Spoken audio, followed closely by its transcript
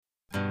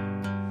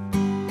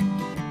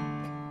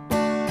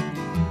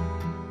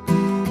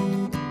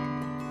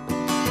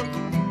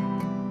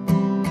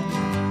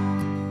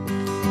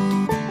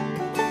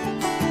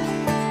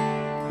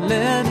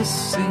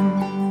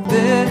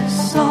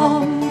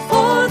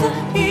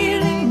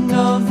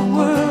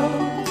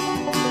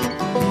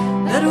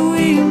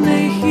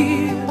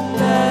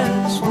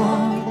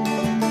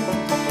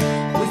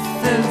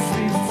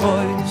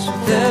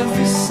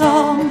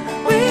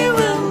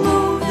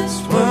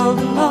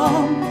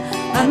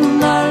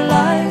and our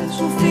lives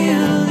will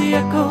feel the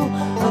echo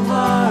of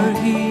our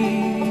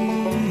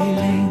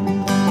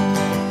healing.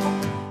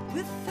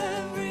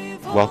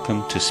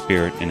 Welcome to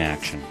Spirit in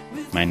Action.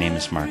 My name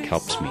is Mark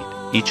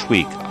Helpsmeet. Each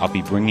week, I'll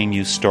be bringing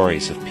you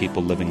stories of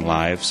people living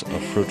lives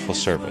of fruitful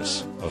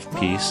service, of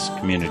peace,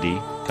 community,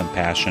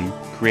 compassion,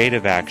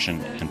 creative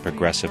action, and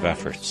progressive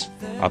efforts.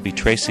 I'll be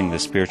tracing the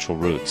spiritual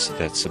roots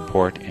that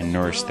support and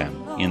nourish them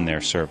in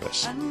their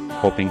service,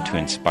 hoping to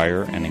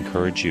inspire and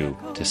encourage you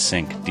to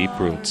sink deep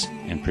roots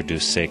and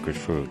produce sacred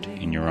fruit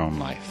in your own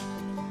life.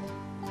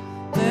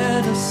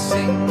 Let us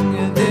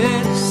sing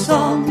this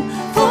song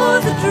for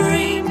the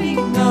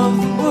dreaming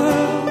of the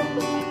world,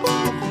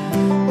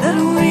 that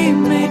we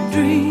may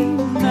dream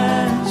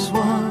as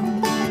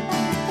one.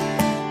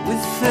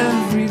 With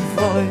every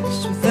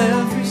voice, with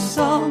every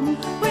song,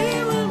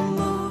 we will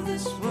move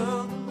this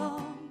world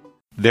along.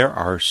 There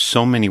are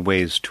so many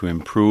ways to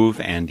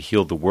improve and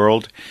heal the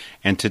world,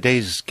 and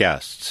today's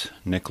guests,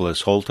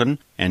 Nicholas Holton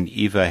and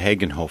Eva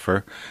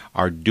Hagenhofer,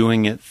 are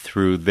doing it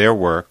through their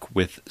work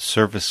with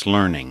service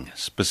learning,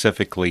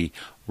 specifically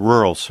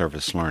rural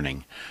service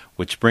learning,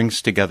 which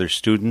brings together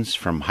students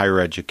from higher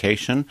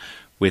education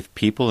with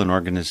people and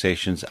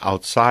organizations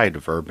outside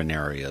of urban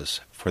areas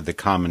for the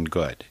common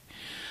good.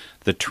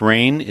 The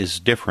terrain is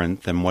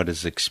different than what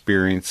is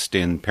experienced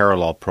in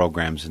parallel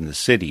programs in the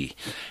city,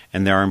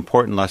 and there are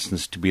important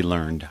lessons to be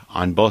learned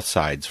on both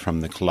sides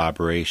from the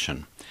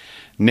collaboration.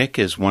 Nick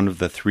is one of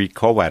the 3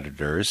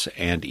 co-editors,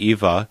 and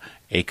Eva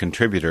a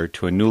contributor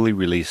to a newly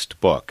released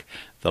book,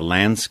 The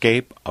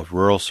Landscape of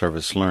Rural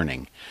Service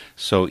Learning.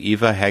 So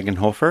Eva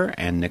Hagenhofer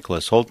and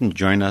Nicholas Holton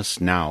join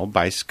us now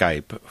by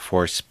Skype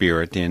for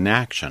Spirit in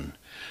Action.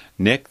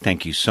 Nick,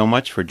 thank you so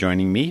much for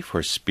joining me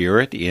for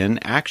Spirit in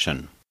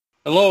Action.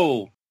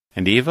 Hello.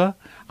 And Eva,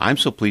 I'm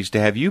so pleased to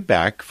have you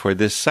back for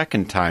this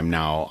second time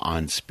now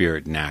on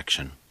Spirit in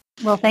Action.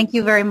 Well, thank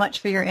you very much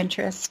for your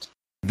interest.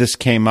 This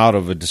came out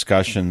of a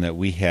discussion that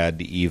we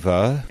had,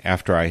 Eva,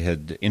 after I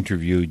had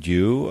interviewed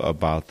you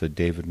about the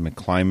David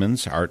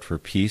McClymonds Art for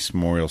Peace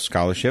Memorial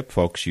Scholarship.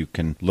 Folks, you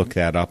can look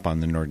that up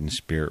on the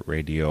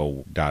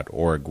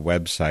NorthernSpiritRadio.org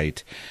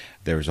website.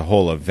 There's a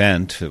whole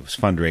event. It was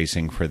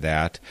fundraising for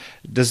that.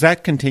 Does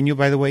that continue,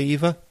 by the way,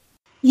 Eva?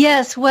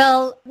 Yes,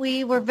 well,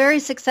 we were very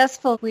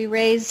successful. We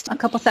raised a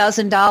couple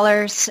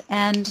 $1,000,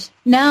 and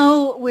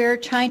now we're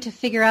trying to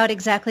figure out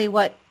exactly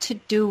what to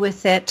do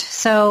with it.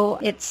 So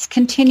it's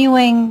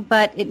continuing,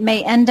 but it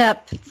may end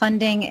up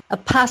funding a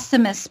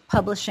posthumous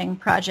publishing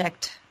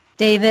project.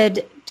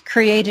 David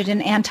created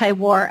an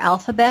anti-war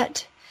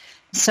alphabet,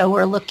 so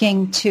we're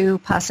looking to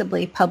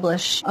possibly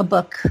publish a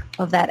book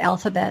of that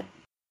alphabet.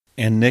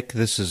 And Nick,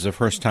 this is the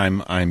first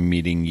time I'm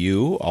meeting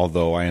you,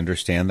 although I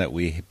understand that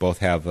we both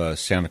have a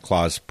Santa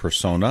Claus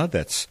persona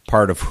that's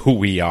part of who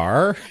we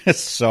are.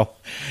 So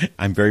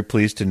I'm very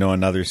pleased to know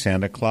another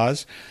Santa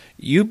Claus.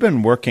 You've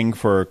been working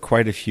for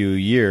quite a few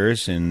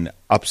years in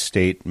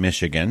upstate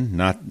Michigan,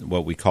 not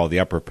what we call the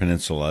Upper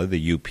Peninsula,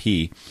 the UP,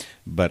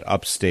 but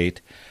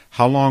upstate.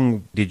 How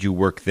long did you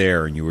work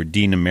there? And you were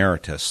Dean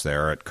Emeritus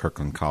there at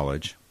Kirkland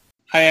College.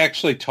 I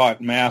actually taught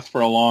math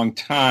for a long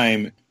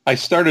time. I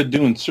started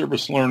doing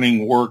service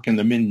learning work in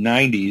the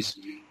mid-'90s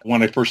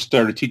when I first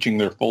started teaching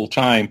there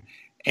full-time.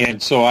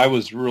 And so I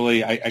was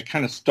really, I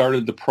kind of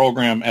started the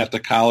program at the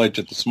college,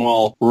 at the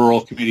small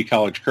rural community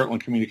college,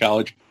 Kirtland Community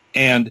College,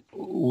 and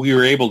we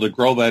were able to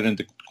grow that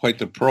into quite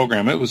the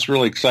program. It was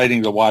really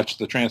exciting to watch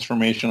the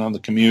transformation on the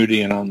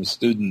community and on the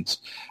students.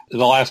 The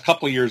last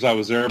couple of years I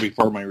was there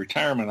before my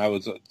retirement, I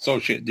was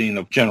Associate Dean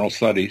of General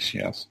Studies,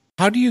 yes.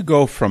 How do you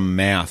go from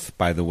math,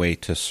 by the way,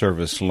 to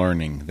service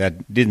learning?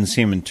 That didn't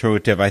seem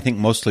intuitive. I think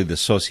mostly the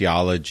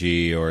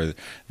sociology or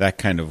that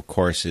kind of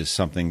course is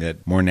something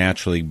that more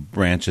naturally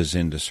branches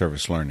into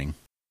service learning.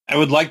 I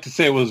would like to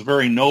say it was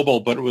very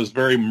noble, but it was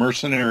very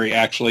mercenary,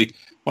 actually.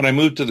 When I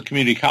moved to the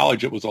community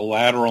college, it was a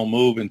lateral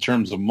move in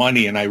terms of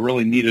money, and I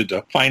really needed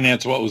to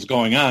finance what was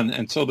going on.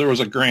 And so there was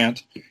a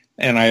grant,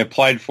 and I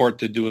applied for it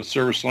to do a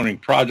service learning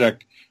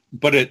project.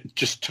 But it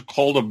just took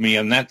hold of me,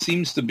 and that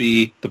seems to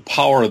be the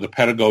power of the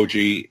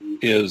pedagogy,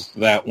 is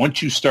that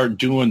once you start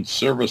doing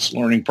service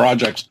learning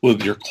projects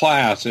with your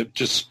class, it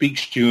just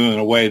speaks to you in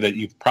a way that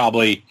you've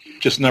probably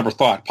just never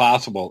thought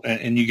possible,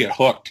 and you get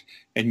hooked,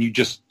 and you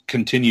just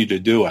continue to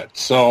do it.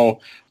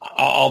 So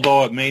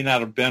although it may not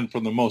have been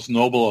from the most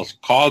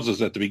noblest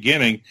causes at the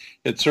beginning,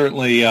 it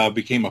certainly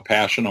became a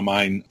passion of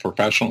mine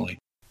professionally.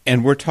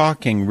 And we're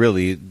talking,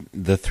 really,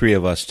 the three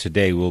of us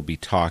today will be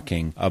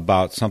talking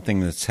about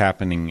something that's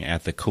happening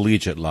at the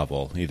collegiate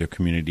level, either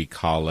community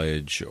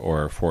college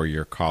or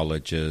four-year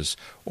colleges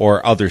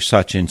or other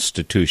such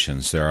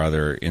institutions. There are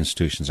other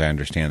institutions, I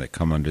understand, that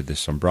come under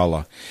this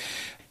umbrella.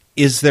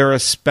 Is there a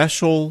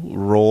special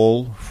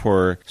role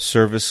for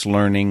service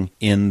learning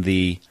in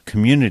the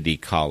community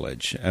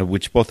college,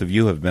 which both of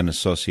you have been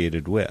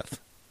associated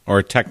with, or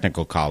a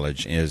technical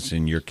college, as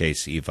in your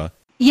case, Eva?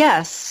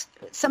 Yes.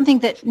 Something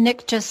that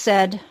Nick just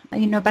said,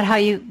 about how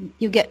you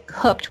get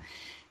hooked.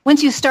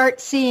 Once you start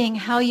seeing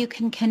how you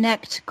can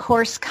connect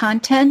course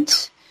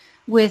content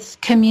with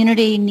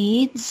community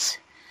needs,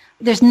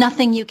 there's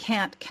nothing you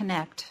can't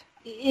connect.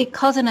 It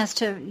calls on us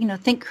to,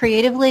 think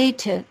creatively,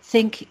 to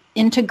think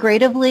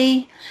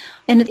integratively,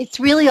 and it's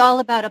really all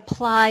about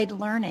applied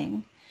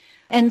learning.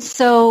 And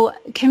so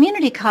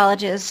community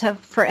colleges have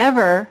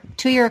forever,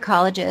 2-year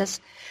colleges,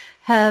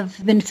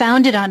 have been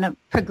founded on a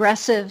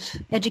progressive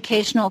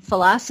educational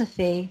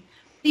philosophy,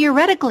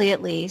 theoretically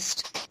at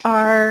least,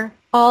 are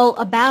all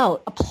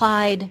about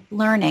applied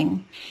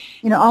learning.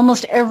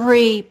 Almost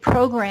every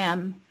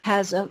program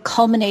has a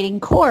culminating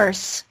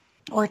course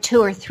or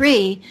 2 or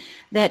 3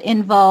 that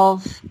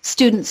involve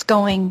students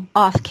going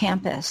off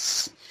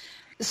campus.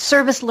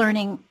 Service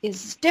learning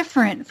is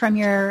different from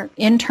your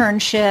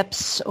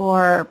internships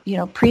or,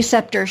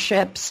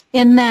 preceptorships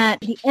in that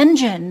the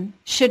engine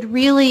should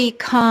really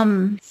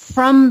come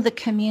from the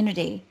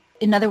community.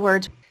 In other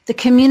words, the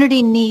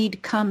community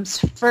need comes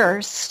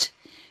first,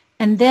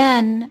 and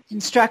then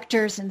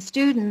instructors and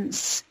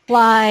students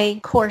apply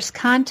course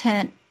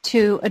content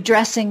to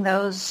addressing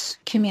those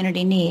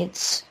community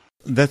needs.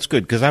 That's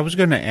good, because I was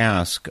going to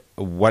ask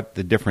what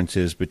the difference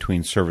is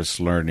between service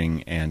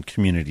learning and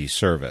community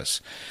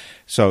service.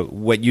 So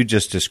what you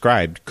just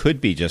described could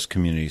be just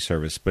community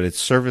service, but it's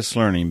service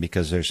learning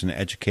because there's an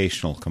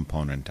educational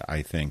component,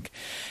 I think.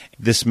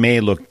 This may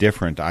look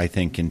different, I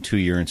think, in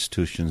 2-year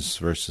institutions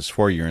versus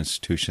 4-year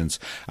institutions.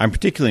 I'm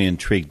particularly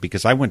intrigued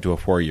because I went to a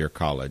 4-year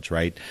college,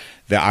 right?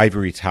 The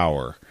Ivory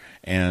Tower.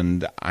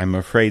 And I'm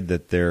afraid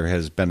that there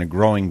has been a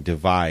growing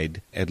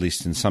divide, at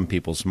least in some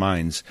people's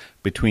minds,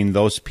 between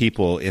those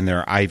people in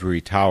their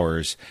ivory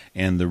towers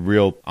and the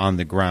real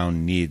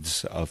on-the-ground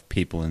needs of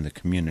people in the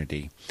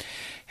community.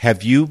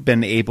 Have you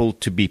been able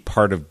to be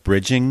part of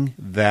bridging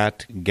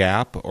that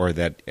gap, or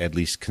that at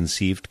least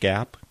conceived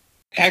gap?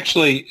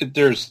 Actually,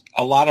 there's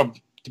a lot of,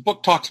 the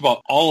book talks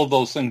about all of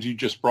those things you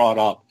just brought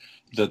up,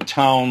 the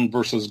town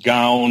versus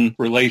gown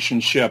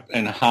relationship,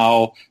 and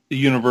how the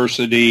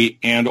university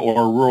and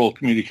or rural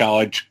community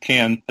college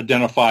can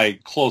identify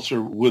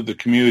closer with the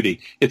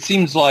community. It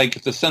seems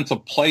like the sense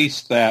of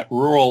place that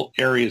rural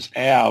areas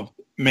have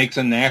makes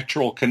a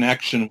natural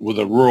connection with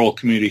a rural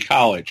community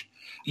college.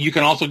 You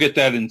can also get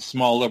that in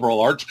small liberal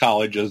arts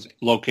colleges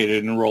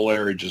located in rural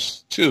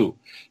areas too.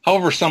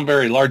 However, some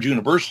very large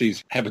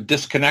universities have a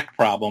disconnect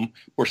problem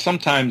where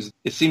sometimes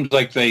it seems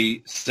like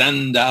they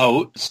send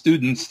out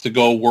students to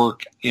go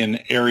work in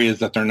areas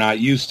that they're not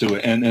used to.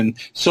 And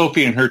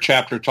Sophie in her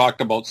chapter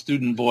talked about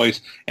student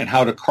voice and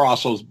how to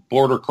cross those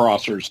border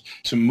crossers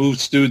to move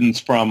students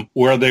from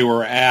where they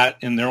were at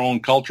in their own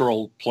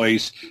cultural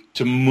place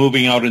to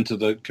moving out into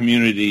the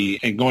community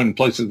and going to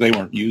places they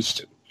weren't used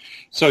to.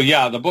 So,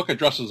 yeah, the book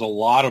addresses a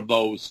lot of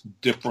those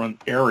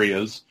different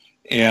areas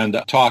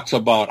and talks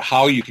about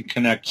how you can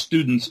connect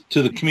students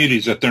to the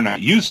communities that they're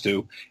not used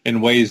to in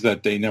ways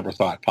that they never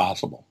thought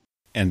possible.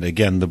 And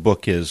again, the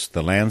book is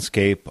The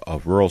Landscape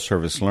of Rural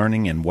Service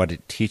Learning and What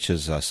It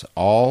Teaches Us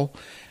All.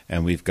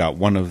 And we've got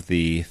one of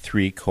the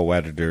 3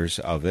 co-editors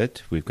of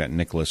it. We've got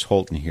Nicholas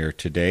Holton here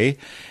today.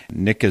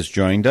 Nick has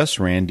joined us.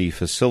 Randy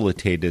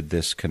facilitated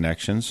this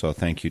connection, so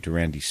thank you to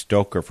Randy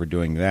Stoker for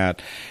doing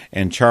that.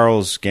 And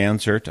Charles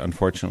Ganzert,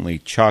 unfortunately,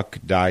 Chuck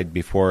died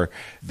before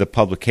the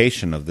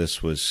publication of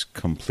this was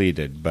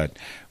completed, but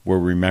we're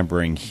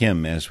remembering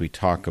him as we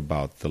talk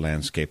about the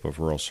landscape of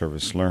rural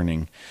service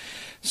learning.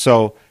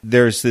 So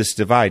there's this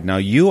divide. Now,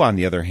 you, on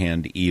the other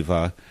hand,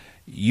 Eva,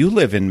 you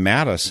live in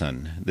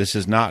Madison. This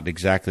is not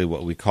exactly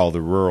what we call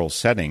the rural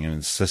setting, and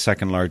it's the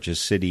second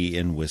largest city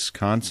in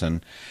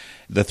Wisconsin.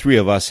 The 3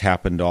 of us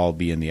happen to all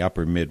be in the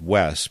upper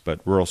Midwest, but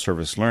rural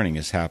service learning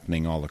is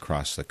happening all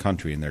across the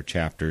country, and there are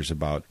chapters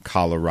about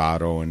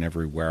Colorado and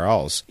everywhere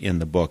else in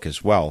the book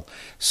as well.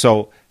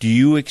 So do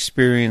you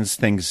experience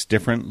things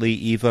differently,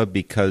 Eva,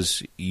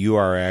 because you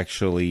are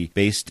actually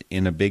based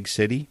in a big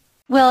city?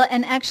 Well,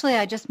 and actually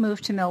I just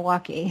moved to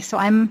Milwaukee, so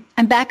I'm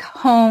back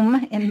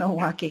home in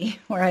Milwaukee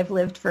where I've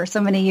lived for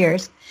so many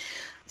years.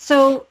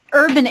 So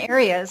urban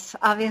areas,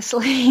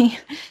 obviously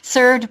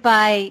served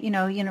by,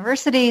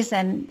 universities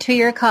and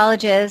 2-year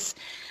colleges,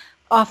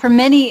 offer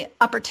many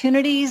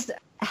opportunities,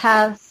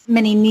 have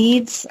many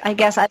needs. I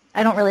guess I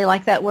don't really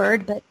like that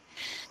word, but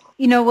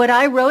what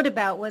I wrote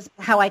about was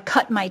how I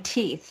cut my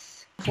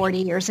teeth 40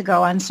 years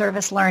ago on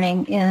service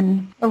learning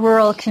in a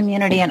rural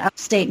community in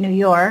upstate New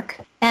York,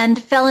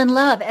 and fell in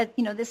love.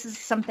 This is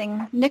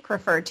something Nick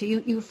referred to.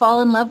 You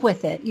fall in love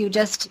with it. You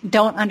just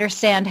don't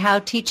understand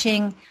how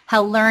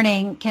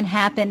learning can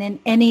happen in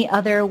any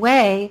other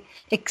way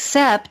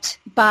except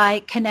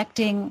by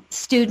connecting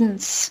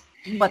students,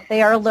 what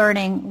they are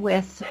learning,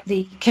 with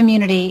the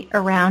community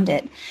around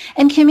it.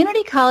 And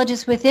community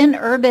colleges within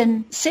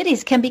urban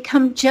cities can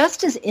become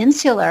just as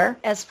insular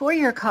as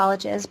 4-year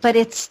colleges, but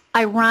it's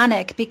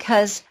ironic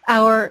because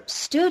our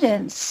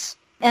students,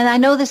 and I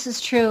know this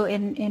is true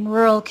in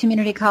rural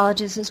community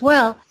colleges as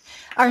well,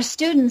 our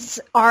students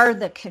are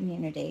the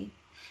community.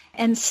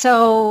 And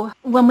so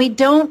when we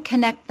don't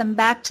connect them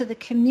back to the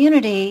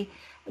community,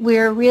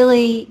 we're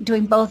really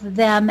doing both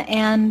them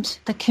and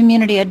the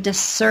community a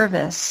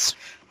disservice.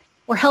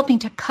 We're helping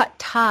to cut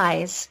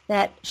ties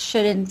that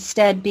should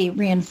instead be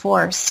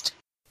reinforced.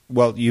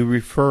 Well, you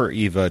refer,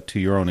 Eva, to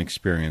your own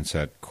experience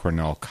at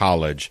Cornell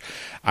College.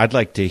 I'd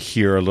like to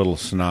hear a little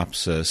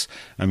synopsis.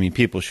 I mean,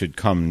 people should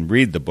come and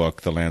read the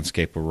book, The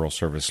Landscape of Rural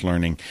Service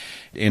Learning,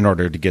 in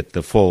order to get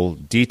the full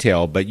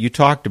detail. But you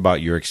talked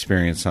about your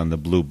experience on the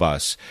Blue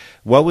Bus.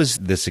 What was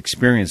this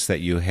experience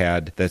that you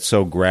had that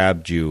so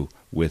grabbed you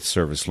with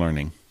service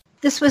learning?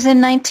 This was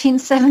in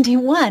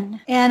 1971,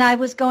 and I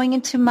was going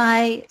into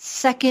my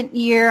second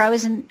year. I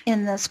was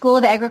in the School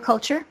of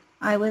Agriculture.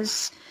 I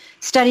was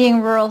studying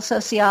rural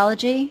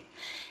sociology.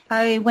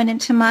 I went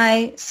into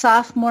my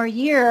sophomore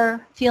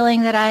year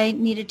feeling that I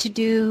needed to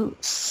do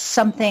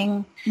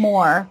something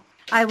more.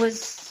 I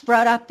was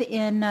brought up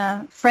in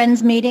a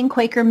Friends meeting,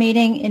 Quaker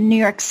meeting in New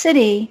York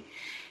City.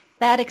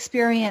 That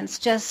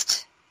experience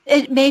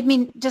it made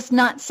me just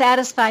not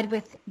satisfied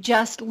with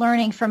just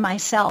learning for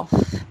myself.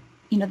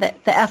 You know, the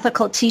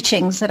ethical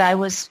teachings that I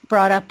was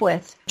brought up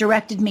with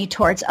directed me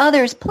towards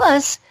others.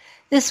 Plus,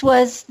 this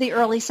was the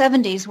early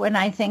 70s when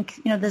I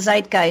think, the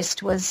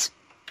zeitgeist was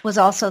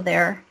also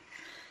there.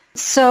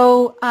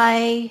 So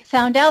I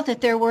found out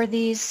that there were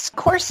these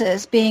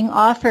courses being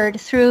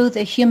offered through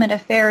the Human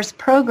Affairs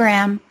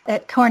program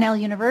at Cornell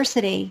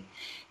University.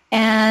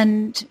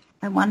 And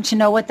I wanted to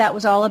know what that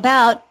was all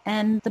about.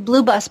 And the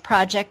Blue Bus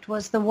Project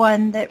was the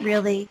one that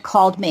really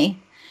called me.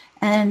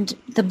 And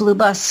the Blue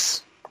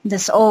Bus,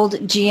 this old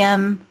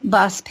GM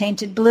bus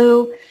painted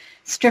blue,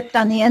 stripped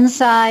on the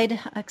inside,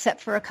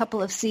 except for a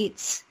couple of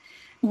seats,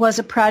 was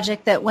a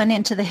project that went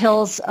into the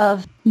hills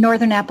of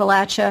northern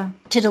Appalachia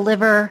to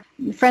deliver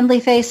friendly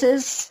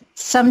faces,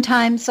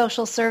 sometimes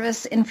social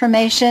service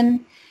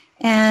information,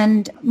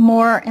 and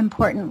more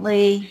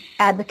importantly,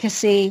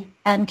 advocacy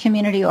and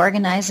community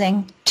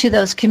organizing to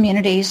those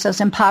communities,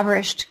 those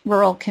impoverished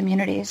rural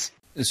communities.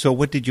 So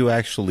what did you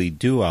actually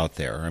do out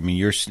there? I mean,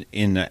 you're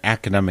in an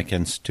academic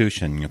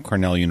institution,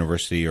 Cornell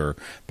University, or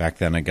back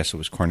then I guess it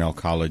was Cornell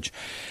College.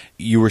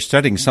 You were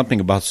studying something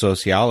about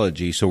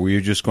sociology, so were you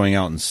just going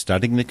out and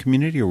studying the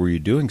community, or were you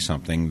doing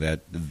something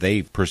that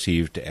they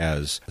perceived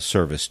as a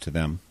service to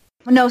them?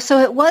 No, so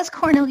it was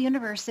Cornell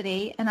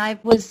University, and I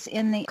was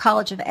in the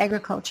College of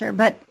Agriculture.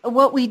 But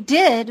what we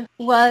did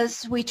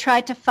was we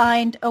tried to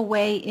find a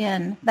way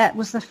in. That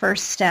was the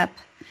first step.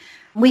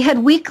 We had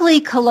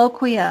weekly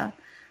colloquia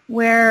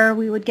where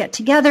we would get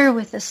together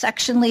with the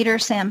section leader,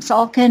 Sam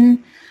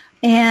Salkin,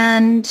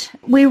 and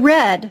we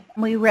read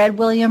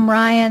William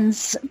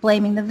Ryan's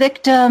Blaming the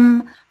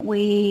Victim.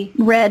 We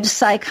read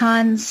Cy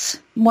Khan's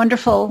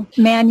wonderful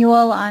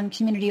manual on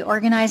community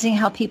organizing,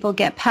 how people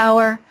get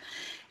power.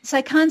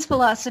 Cy Khan's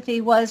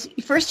philosophy was,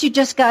 first you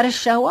just got to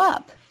show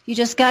up. You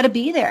just got to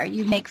be there.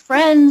 You make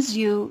friends,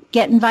 you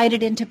get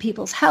invited into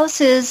people's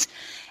houses,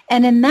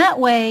 and in that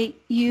way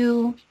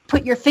you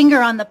put your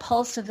finger on the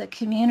pulse of the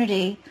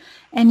community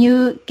and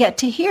you get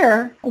to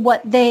hear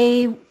what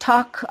they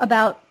talk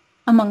about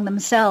among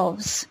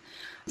themselves.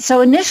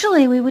 So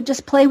initially we would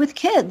just play with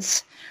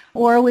kids,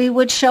 or we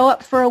would show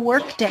up for a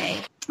work day.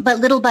 But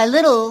little by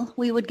little,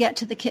 we would get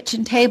to the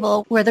kitchen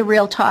table where the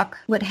real talk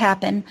would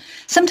happen.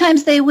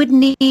 Sometimes they would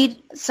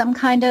need some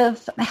kind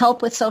of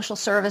help with social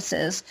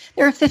services.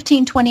 They were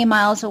 15, 20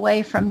 miles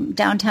away from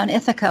downtown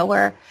Ithaca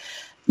where,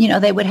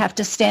 they would have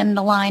to stand in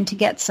a line to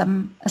get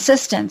some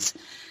assistance.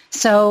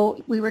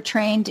 So we were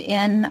trained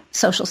in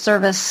social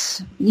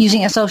service,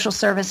 using a social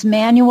service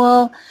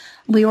manual.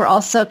 We were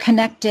also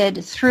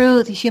connected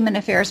through the Human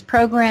Affairs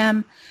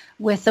program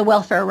with the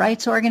Welfare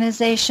Rights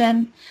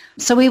Organization.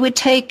 So we would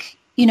take,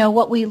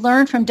 what we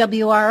learned from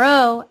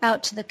WRO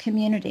out to the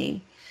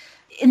community.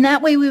 In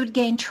that way, we would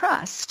gain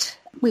trust.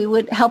 We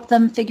would help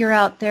them figure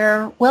out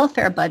their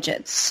welfare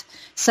budgets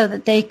so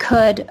that they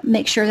could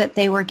make sure that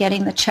they were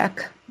getting the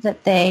check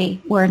that they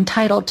were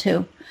entitled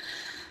to.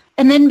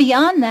 And then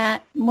beyond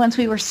that, once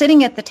we were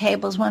sitting at the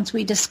tables, once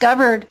we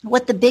discovered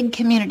what the big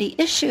community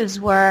issues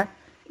were,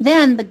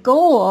 then the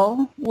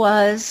goal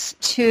was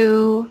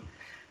to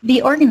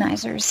be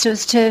organizers, so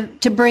as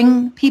to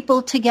bring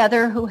people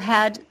together who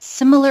had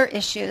similar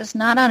issues,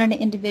 not on an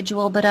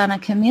individual but on a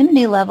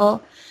community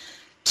level,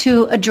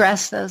 to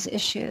address those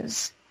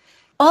issues.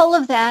 All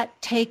of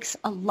that takes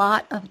a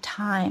lot of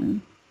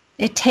time.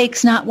 It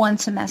takes not one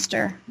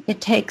semester.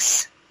 It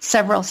takes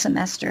several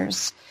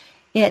semesters.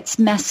 It's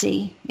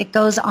messy. It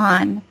goes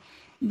on.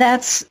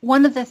 That's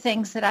one of the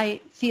things that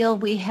I feel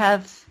we're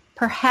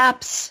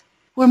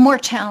more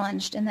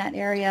challenged in that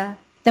area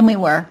than we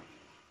were.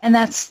 And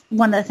that's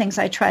one of the things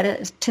I try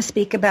to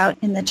speak about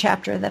in the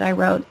chapter that I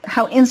wrote,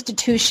 how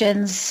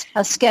institutions,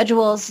 how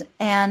schedules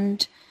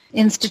and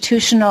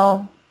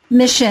institutional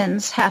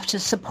missions have to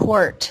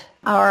support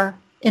our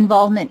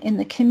involvement in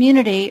the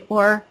community,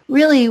 or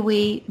really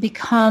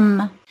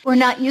we're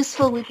not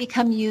useful, we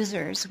become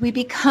users. We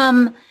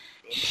become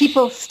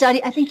people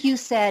study. I think you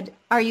said,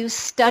 are you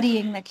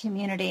studying the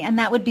community? And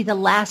that would be the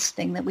last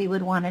thing that we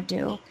would want to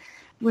do.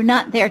 We're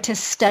not there to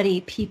study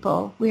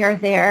people. We are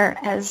there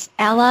as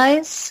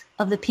allies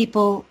of the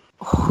people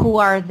who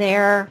are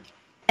there,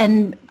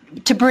 and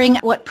to bring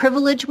what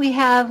privilege we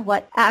have,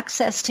 what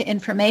access to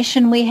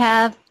information we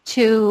have,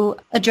 to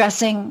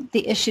addressing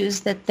the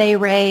issues that they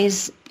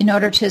raise in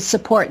order to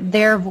support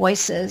their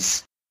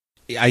voices.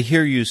 I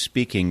hear you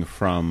speaking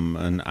from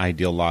an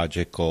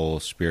ideological,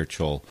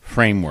 spiritual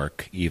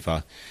framework,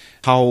 Eva.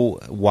 How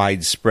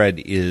widespread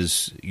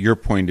is your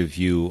point of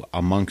view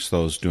amongst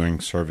those doing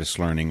service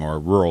learning or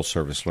rural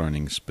service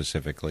learning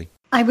specifically?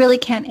 I really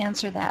can't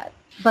answer that,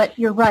 but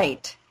you're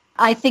right.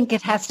 I think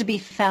it has to be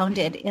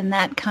founded in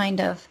that kind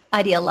of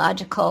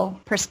ideological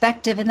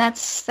perspective, and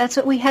that's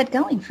what we had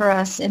going for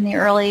us in the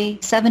early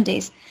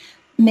 70s.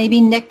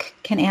 Maybe Nick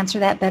can answer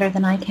that better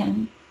than I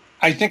can.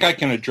 I think I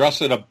can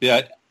address it a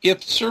bit.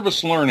 If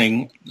service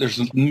learning, there's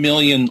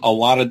a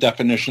lot of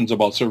definitions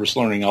about service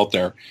learning out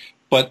there,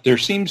 but there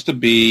seems to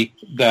be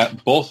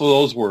that both of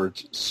those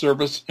words,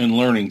 service and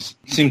learning,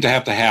 seem to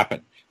have to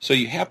happen. So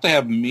you have to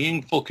have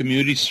meaningful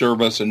community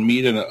service and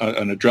meet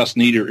an address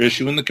need or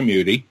issue in the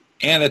community,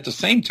 and at the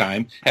same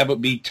time have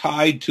it be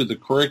tied to the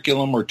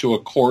curriculum or to a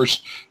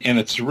course, and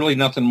it's really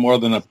nothing more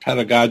than a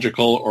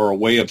pedagogical or a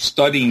way of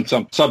studying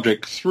some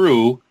subject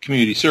through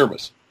community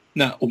service.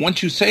 Now,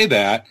 once you say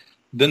that,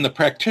 then the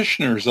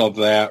practitioners of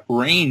that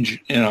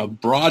range in a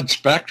broad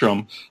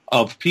spectrum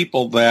of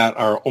people that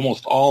are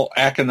almost all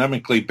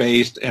academically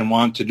based and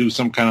want to do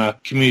some kind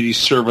of community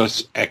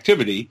service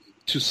activity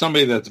to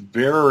somebody that's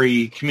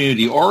very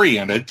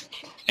community-oriented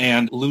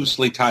and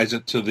loosely ties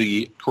it to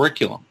the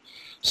curriculum.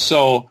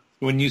 So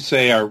when you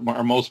say are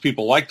most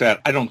people like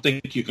that, I don't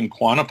think you can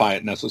quantify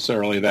it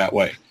necessarily that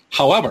way.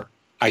 However,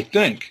 I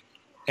think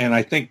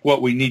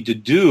what we need to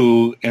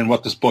do and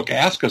what this book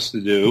asks us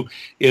to do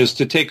is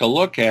to take a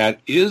look at,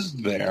 is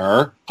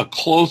there a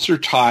closer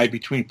tie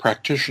between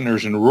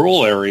practitioners in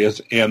rural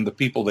areas and the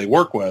people they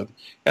work with,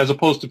 as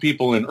opposed to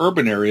people in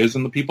urban areas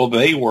and the people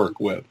they work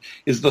with?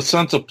 Is the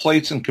sense of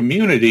place and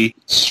community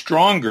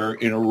stronger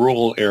in a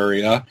rural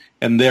area,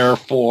 and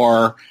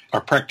therefore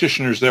are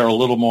practitioners there a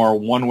little more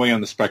one way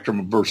on the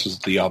spectrum versus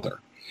the other?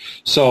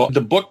 So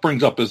the book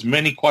brings up as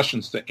many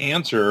questions to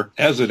answer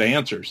as it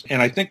answers.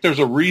 And I think there's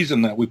a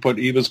reason that we put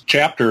Eva's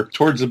chapter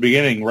towards the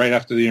beginning, right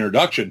after the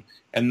introduction.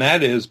 And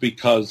that is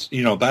because,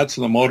 that's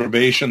the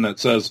motivation that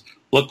says,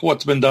 look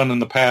what's been done in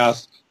the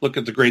past. Look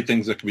at the great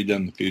things that can be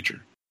done in the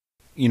future.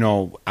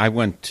 I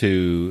went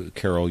to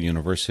Carroll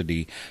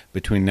University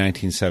between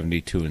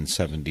 1972 and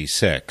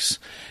 76.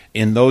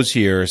 In those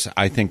years,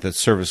 I think that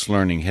service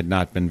learning had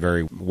not been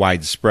very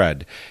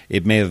widespread.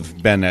 It may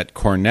have been at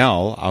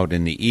Cornell out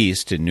in the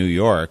east in New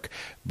York,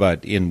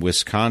 but in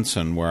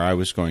Wisconsin, where I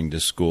was going to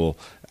school,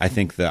 I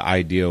think the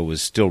idea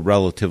was still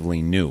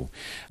relatively new.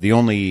 The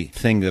only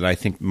thing that I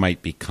think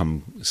might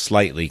become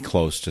slightly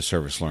close to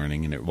service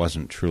learning, and it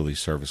wasn't truly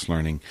service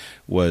learning,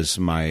 was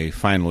my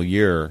final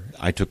year.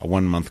 I took a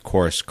 1-month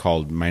course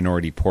called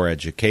Minority Poor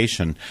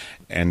Education,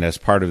 and as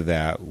part of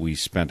that, we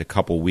spent a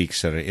couple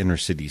weeks at an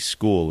inner-city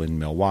school in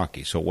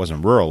Milwaukee. So it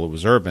wasn't rural, it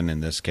was urban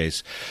in this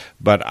case.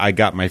 But I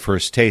got my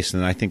first taste,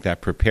 and I think that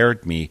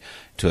prepared me,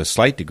 to a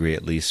slight degree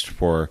at least,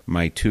 for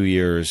my 2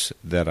 years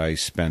that I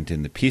spent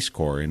in the Peace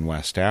Corps in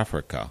West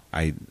Africa.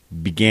 I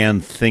began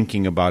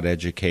thinking about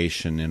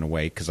education in a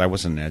way, because I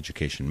wasn't an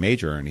education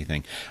major or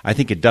anything. I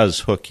think it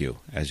does hook you,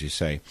 as you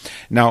say.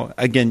 Now,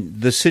 again,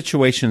 the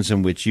situations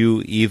in which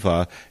you,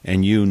 Eva,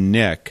 and you,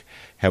 Nick,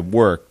 have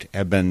worked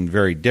have been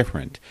very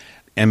different.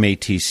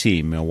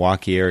 MATC,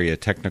 Milwaukee Area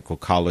Technical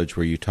College,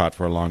 where you taught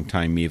for a long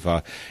time,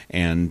 Eva,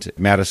 and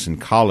Madison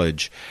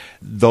College,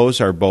 those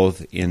are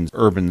both in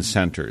urban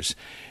centers.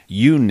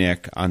 You,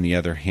 Nick, on the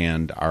other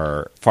hand,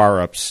 are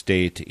far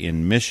upstate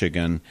in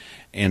Michigan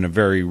in a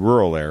very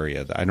rural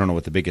area. I don't know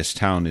what the biggest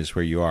town is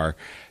where you are.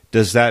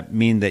 Does that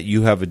mean that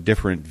you have a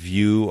different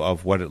view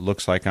of what it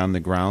looks like on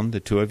the ground, the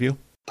two of you?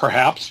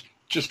 Perhaps.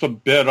 Just a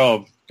bit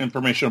of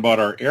information about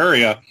our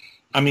area.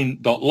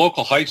 The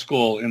local high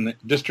school in the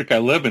district I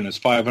live in is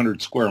 500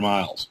 square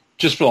miles,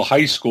 just for the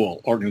high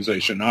school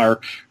organization. Our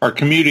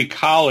community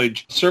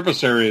college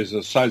service area is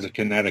the size of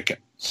Connecticut.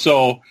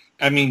 So,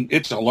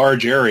 it's a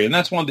large area. And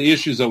that's one of the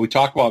issues that we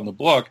talk about in the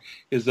book,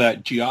 is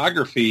that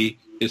geography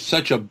is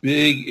such a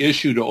big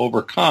issue to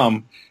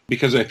overcome,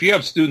 because if you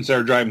have students that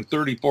are driving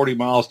 30, 40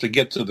 miles to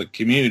get to the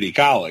community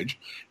college,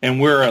 and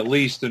we're at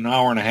least an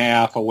hour and a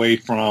half away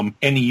from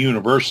any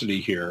university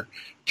here,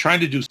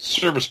 trying to do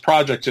service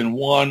projects in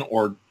 1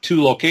 or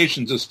 2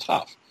 locations is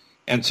tough.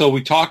 And so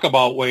we talk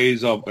about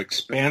ways of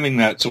expanding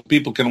that so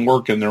people can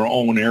work in their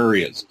own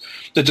areas.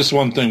 That's just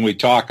one thing we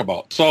talk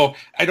about. So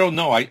I don't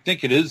know. I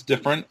think it is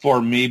different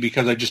for me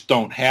because I just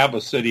don't have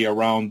a city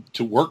around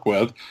to work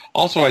with.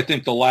 Also, I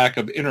think the lack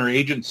of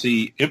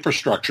interagency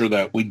infrastructure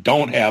that we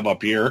don't have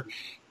up here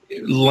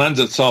lends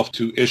itself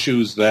to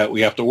issues that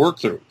we have to work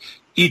through.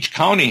 Each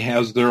county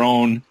has their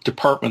own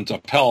department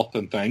of health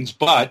and things,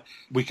 but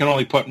we can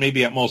only put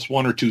maybe at most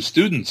 1 or 2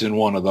 students in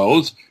one of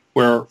those,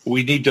 where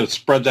we need to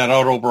spread that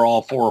out over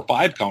all 4 or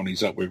 5 counties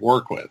that we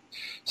work with.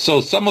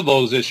 So some of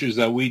those issues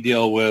that we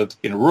deal with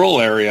in a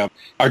rural area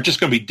are just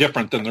going to be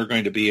different than they're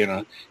going to be in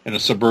a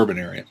suburban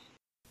area.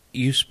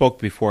 You spoke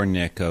before,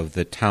 Nick, of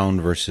the town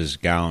versus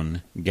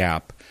gown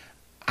gap.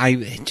 I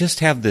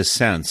just have this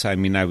sense. I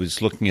mean, I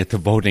was looking at the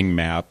voting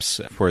maps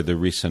for the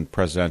recent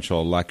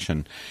presidential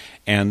election,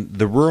 and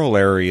the rural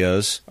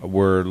areas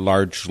were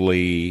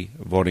largely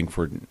voting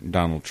for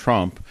Donald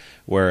Trump,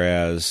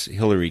 whereas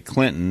Hillary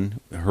Clinton,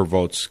 her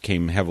votes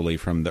came heavily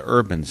from the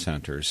urban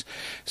centers.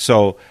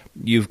 So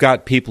you've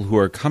got people who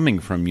are coming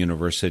from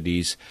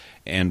universities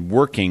and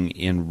working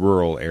in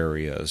rural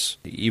areas.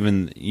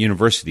 Even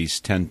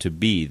universities tend to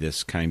be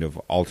this kind of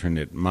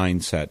alternate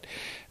mindset.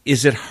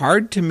 Is it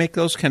hard to make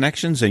those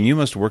connections? And you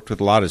must have worked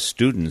with a lot of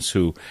students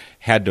who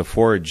had to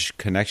forge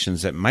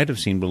connections that might have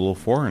seemed a little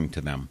foreign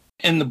to them.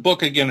 And the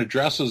book, again,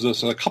 addresses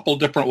this in a couple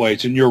different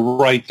ways. And you're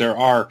right, there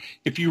are.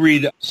 If you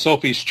read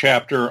Sophie's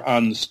chapter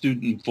on the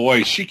student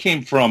voice, she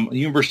came from the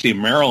University of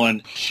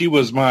Maryland. She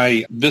was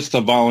my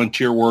Vista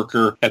volunteer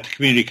worker at the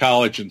community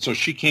college. And so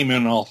she came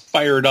in all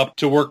fired up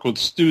to work with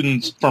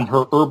students from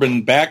her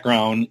urban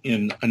background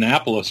in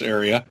Annapolis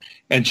area.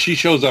 And she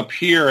shows up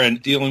here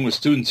and dealing with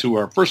students who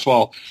are, first of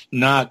all,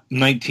 not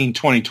 19,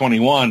 20,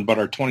 21, but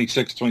are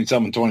 26,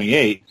 27,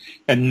 28,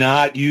 and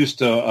not used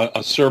to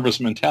a service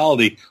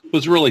mentality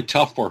was really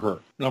tough for her,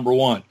 number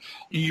one.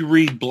 You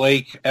read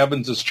Blake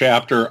Evans'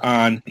 chapter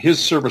on his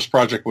service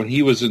project when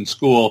he was in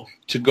school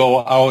to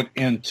go out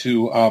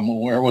into,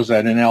 where was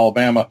that, in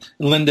Alabama,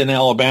 Linden,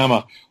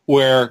 Alabama,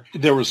 where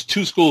there was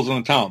two schools in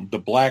the town, the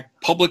black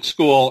public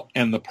school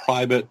and the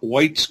private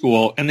white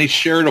school, and they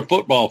shared a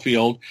football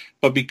field.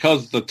 But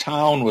because the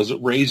town was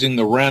raising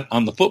the rent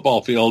on the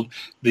football field,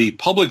 the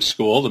public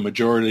school, the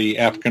majority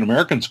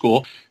African-American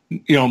school,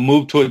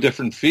 moved to a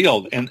different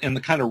field, and the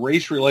kind of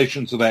race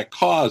relations of that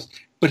caused.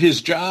 But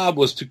his job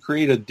was to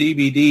create a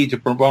DVD to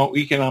promote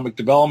economic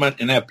development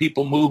and have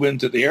people move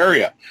into the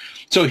area.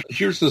 So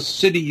here's the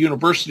city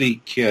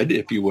university kid,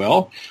 if you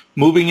will,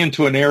 moving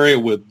into an area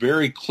with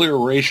very clear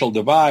racial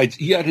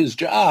divides, yet his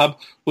job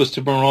was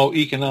to promote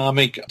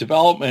economic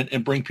development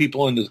and bring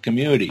people into the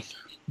community.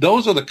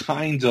 Those are the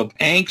kinds of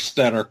angst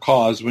that are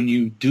caused when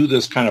you do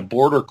this kind of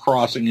border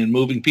crossing and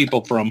moving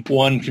people from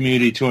one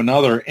community to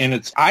another.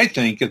 And I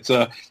think it's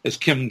as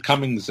Kim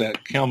Cummings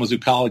at Kalamazoo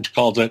College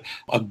calls it,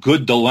 a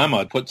good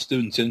dilemma to put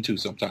students into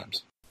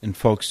sometimes. And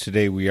folks,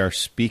 today we are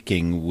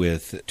speaking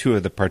with two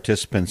of the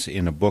participants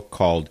in a book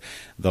called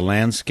The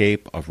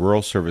Landscape of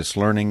Rural Service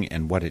Learning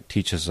and What It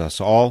Teaches Us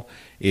All.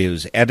 It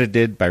was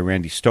edited by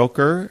Randy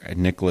Stoker and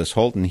Nicholas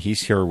Holton.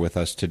 He's here with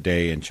us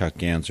today, and Chuck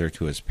Ganzer,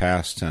 who has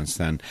passed since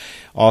then.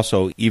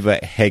 Also, Eva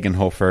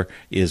Hagenhofer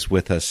is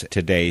with us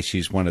today.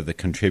 She's one of the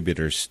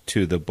contributors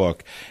to the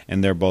book,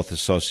 and they're both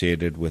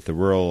associated with the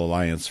Rural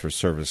Alliance for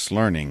Service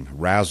Learning,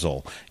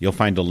 RASL. You'll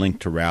find a link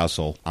to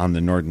RASL on the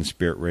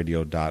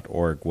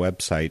NorthernSpiritRadio.org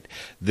website.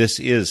 This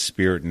is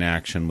Spirit in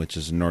Action, which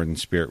is a Northern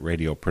Spirit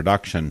Radio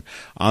production.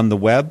 On the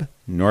web,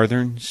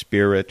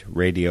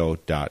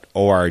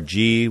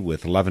 NorthernSpiritRadio.org,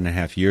 with 11 and a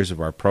half years of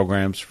our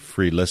programs for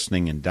free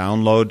listening and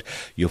download.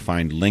 You'll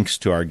find links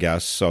to our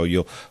guests, so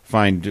you'll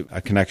find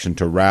a connection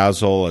to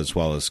RASL as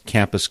well as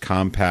Campus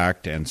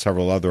Compact and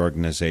several other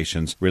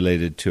organizations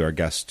related to our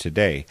guests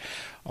today.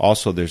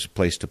 Also, there's a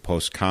place to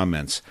post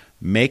comments.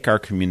 Make our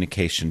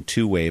communication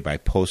two-way by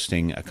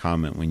posting a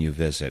comment when you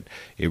visit.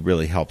 It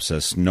really helps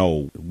us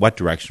know what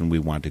direction we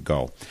want to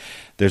go.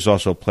 There's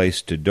also a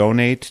place to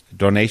donate.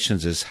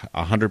 Donations is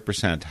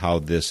 100% how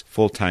this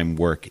full-time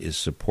work is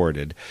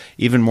supported.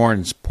 Even more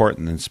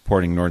important than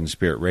supporting Northern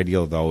Spirit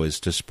Radio, though, is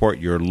to support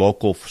your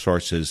local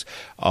sources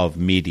of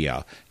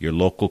media, your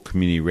local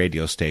community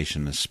radio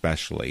station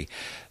especially.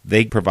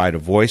 They provide a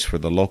voice for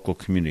the local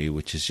community,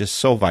 which is just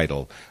so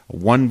vital.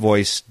 One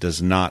voice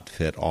does not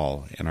fit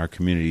all, and our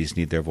communities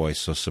need their voice,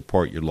 so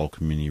support your local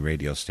community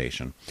radio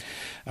station.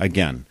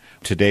 Again,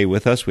 today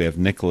with us we have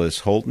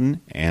Nicholas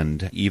Holton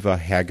and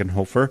Eva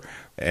Hagenhofer,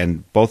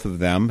 and both of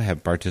them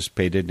have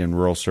participated in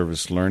rural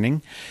service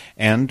learning.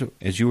 And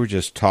as you were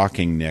just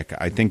talking, Nick,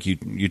 I think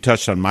you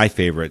touched on my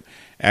favorite.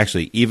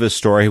 Actually, Eva's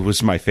story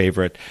was my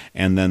favorite,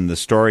 and then the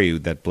story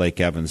that Blake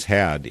Evans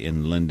had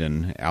in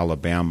Linden,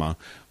 Alabama,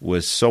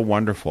 was so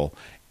wonderful.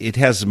 It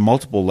has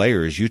multiple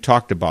layers. You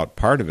talked about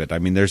part of it. I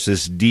mean, there's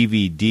this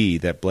DVD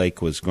that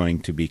Blake was going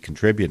to be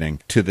contributing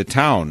to the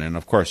town. And,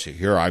 of course,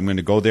 here I'm going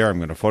to go there. I'm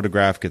going to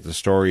photograph, get the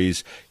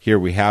stories. Here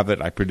we have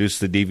it. I produce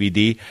the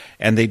DVD.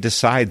 And they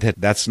decide that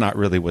that's not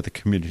really what the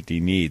community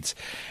needs.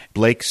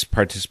 Blake's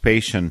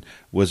participation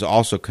was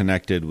also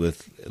connected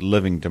with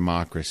Living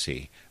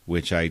Democracy,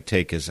 which I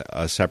take as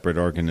a separate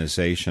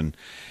organization.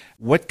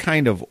 What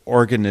kind of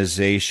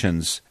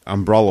organizations,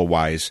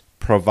 umbrella-wise,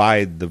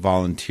 provide the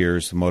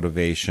volunteers, the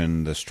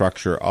motivation, the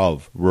structure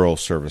of rural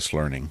service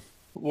learning?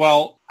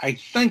 Well, I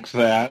think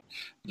that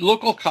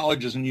local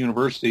colleges and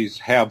universities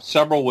have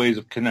several ways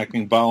of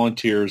connecting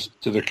volunteers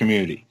to their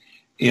community.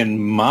 In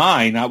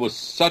mine, I was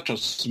such a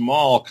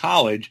small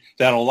college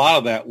that a lot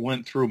of that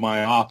went through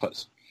my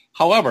office.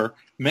 However,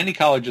 many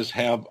colleges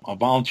have a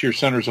Volunteer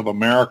Centers of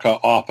America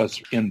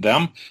office in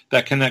them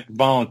that connect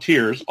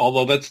volunteers,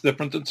 although that's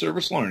different than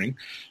service learning,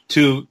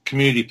 to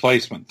community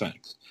placement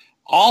things.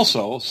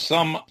 Also,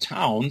 some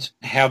towns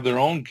have their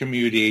own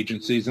community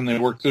agencies, and they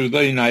work through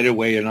the United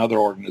Way and other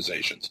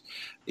organizations.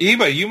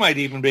 Eva, you might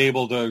even be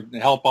able to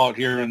help out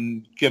here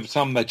and give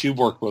some that you've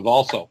worked with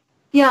also.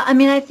 Yeah, I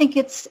mean, I think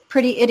it's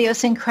pretty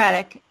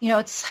idiosyncratic.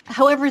 It's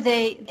however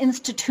they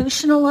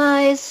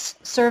institutionalize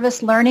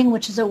service learning,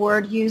 which is a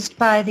word used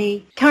by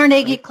the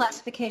Carnegie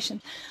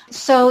classification.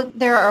 So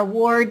there are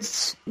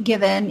awards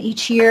given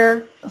each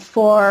year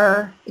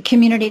for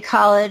community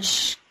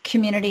college,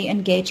 community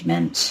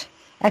engagement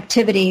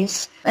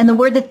activities. And the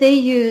word that they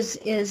use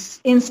is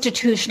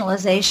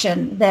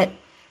institutionalization, that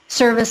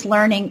service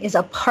learning is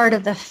a part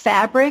of the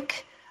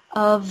fabric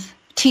of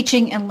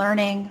teaching and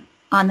learning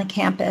on the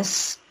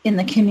campus in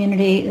the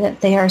community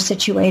that they are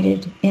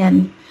situated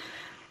in.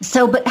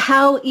 So, but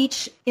how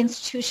each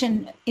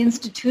institution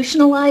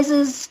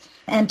institutionalizes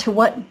and to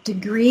what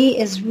degree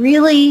is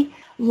really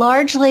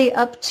largely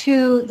up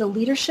to the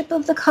leadership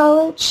of the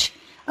college,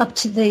 up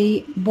to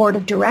the board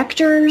of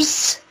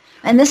directors.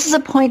 And this is a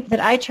point that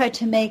I tried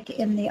to make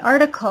in the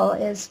article,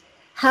 is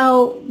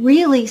how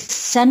really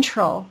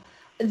central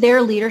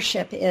their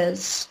leadership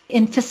is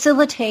in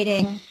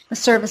facilitating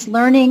service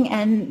learning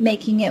and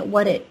making it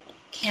what it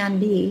can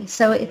be.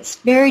 So it's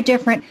very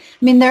different.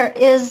 I mean, there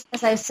is,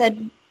 as I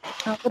said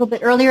a little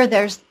bit earlier,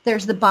 there's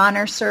the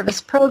Bonner Service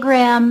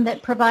Program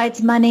that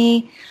provides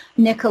money.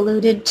 Nick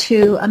alluded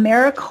to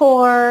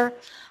AmeriCorps.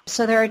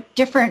 So there are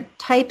different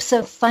types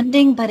of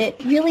funding, but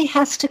it really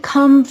has to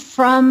come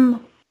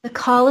from the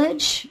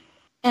college,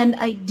 and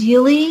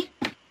ideally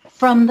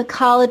from the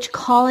college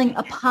calling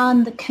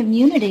upon the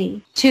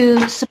community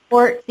to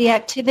support the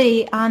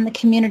activity on the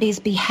community's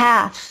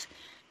behalf,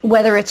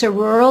 whether it's a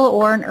rural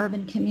or an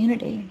urban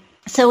community.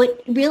 So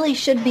it really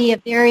should be a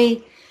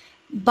very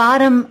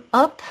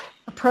bottom-up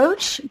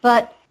approach,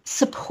 but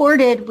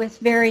supported with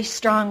very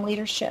strong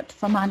leadership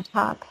from on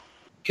top.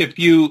 If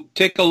you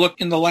take a look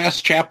in the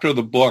last chapter of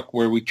the book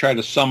where we try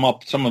to sum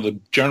up some of the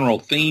general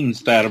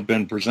themes that have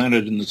been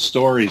presented in the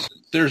stories,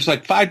 there's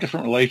like 5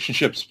 different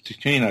relationships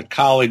between a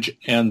college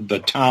and the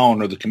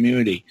town or the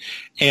community.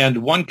 And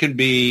one can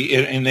be,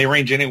 and they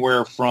range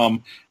anywhere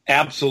from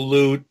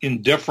absolute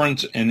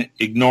indifference and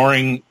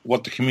ignoring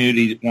what the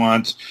community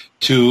wants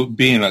to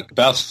being a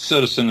best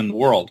citizen in the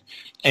world.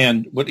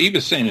 And what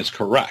Eva's saying is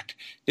correct,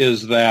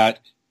 is that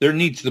there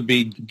needs to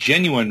be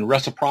genuine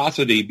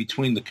reciprocity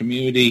between the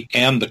community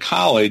and the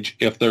college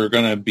if they're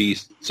going to be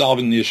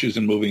solving the issues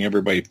and moving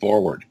everybody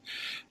forward.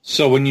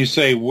 So when you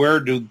say where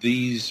do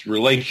these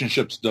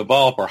relationships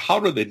develop or how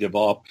do they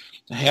develop,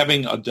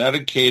 having a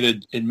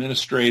dedicated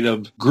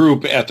administrative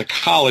group at the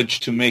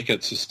college to make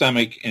it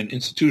systemic and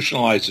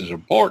institutionalized is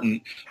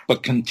important,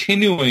 but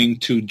continuing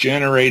to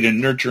generate and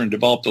nurture and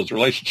develop those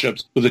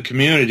relationships with the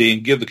community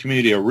and give the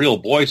community a real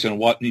voice in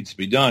what needs to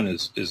be done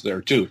is there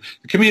too.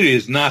 The community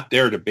is not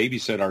there to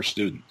babysit our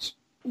students.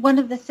 One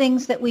of the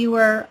things that we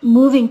were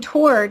moving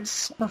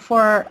towards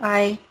before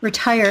I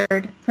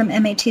retired from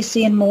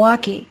MATC in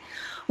Milwaukee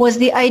was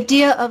the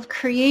idea of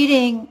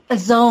creating a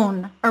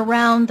zone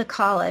around the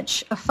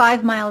college, a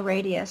 5-mile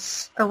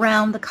radius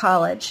around the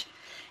college,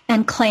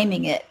 and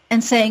claiming it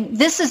and saying,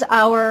 this is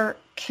our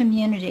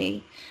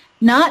community,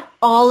 not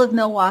all of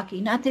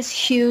Milwaukee, not this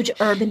huge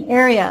urban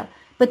area,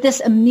 but this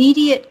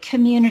immediate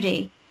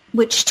community,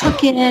 which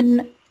took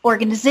in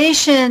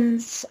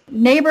organizations,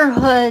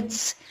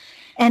 neighborhoods,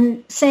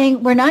 and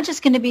saying we're not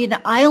just going to be an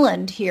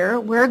island here,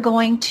 we're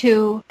going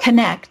to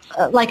connect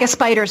like a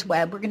spider's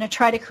web. We're going to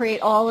try to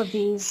create all of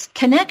these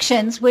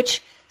connections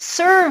which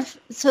serve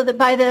so that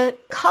by the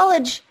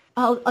college,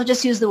 I'll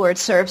just use the word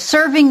serve,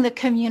 serving the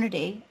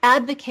community,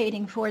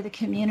 advocating for the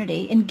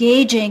community,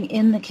 engaging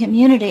in the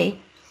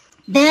community,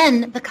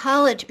 then the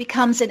college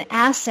becomes an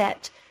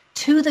asset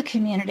to the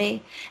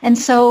community. And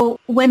so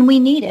when we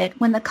need it,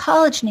 when the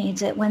college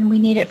needs it, when we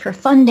need it for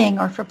funding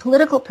or for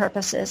political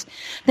purposes,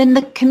 then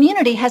the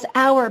community has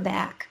our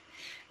back.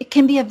 It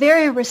can be a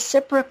very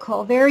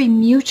reciprocal, very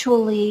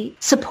mutually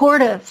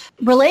supportive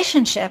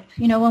relationship,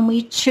 when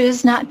we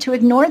choose not to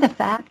ignore the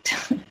fact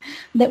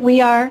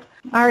that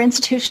our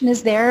institution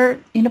is there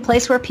in a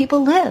place where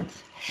people live.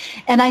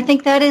 And I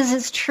think that is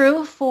as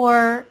true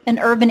for an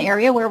urban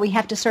area where we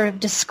have to sort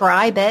of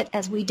describe it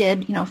as we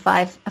did, a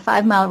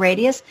 5-mile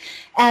radius,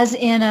 as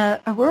in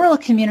a rural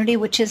community,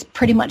 which is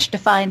pretty much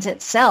defines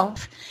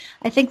itself.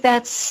 I think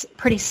that's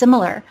pretty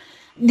similar.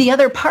 The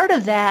other part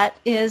of that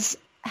is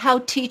how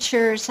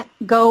instructors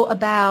go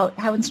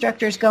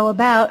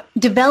about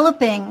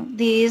developing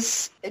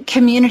these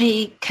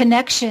community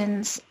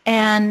connections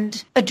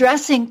and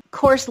addressing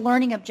course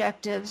learning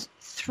objectives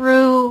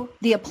through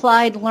the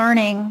applied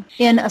learning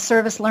in a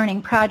service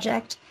learning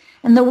project.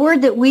 And the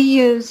word that we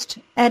used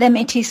at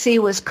MATC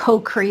was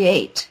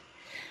co-create.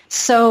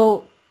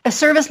 So a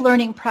service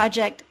learning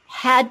project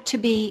had to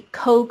be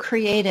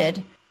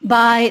co-created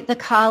by the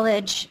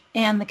college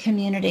and the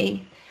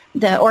community,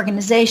 the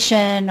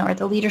organization or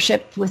the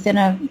leadership within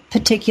a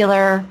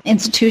particular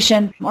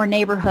institution or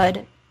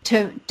neighborhood,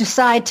 to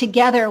decide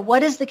together what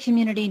does the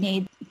community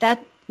need.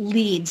 That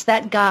leads,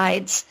 that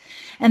guides.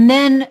 And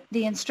then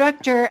the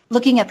instructor,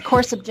 looking at the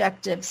course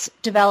objectives,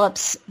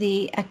 develops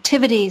the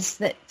activities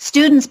that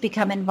students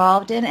become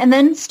involved in. And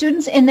then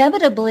students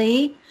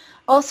inevitably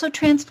also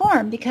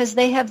transform because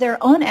they have their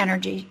own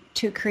energy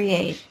to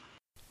create.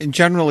 And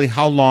generally,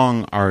 how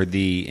long are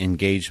the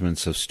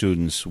engagements of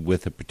students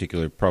with a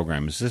particular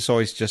program? Is this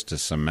always just a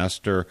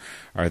semester?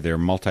 Are there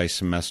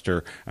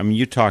multi-semester? I mean,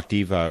 you talked,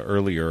 Eva,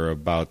 earlier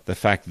about the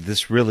fact that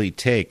this really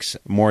takes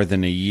more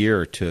than a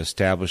year to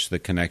establish the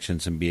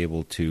connections and be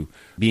able to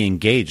be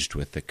engaged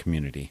with the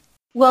community.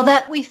 Well,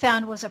 that we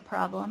found was a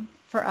problem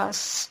for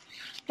us.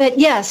 But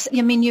yes,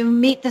 I mean, you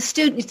meet the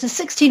student. It's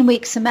a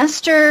 16-week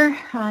semester.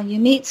 You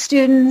meet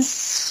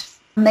students.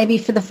 Maybe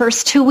for the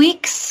first 2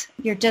 weeks,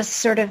 you're just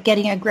sort of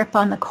getting a grip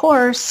on the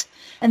course.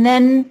 And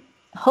then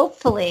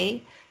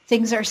hopefully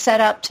things are set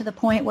up to the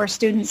point where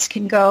students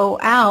can go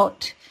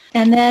out.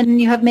 And then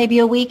you have maybe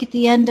a week at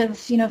the end of,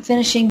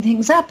 finishing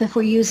things up if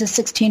we use a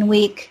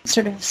 16-week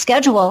sort of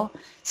schedule.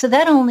 So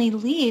that only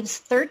leaves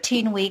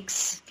 13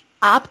 weeks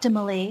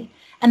optimally.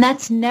 And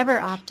that's never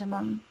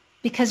optimum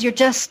because you're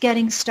just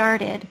getting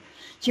started.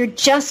 You're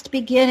just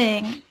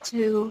beginning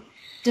to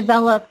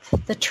develop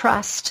the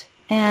trust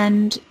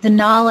and the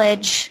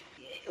knowledge.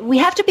 We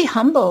have to be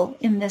humble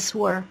in this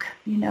work,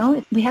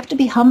 We have to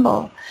be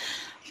humble.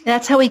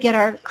 That's how we get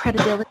our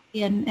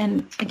credibility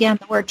and again,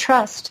 the word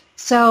trust.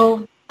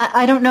 So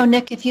I don't know,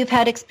 Nick, if you've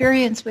had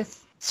experience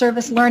with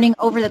service learning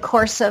over the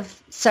course of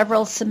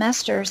several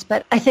semesters,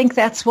 but I think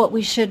that's what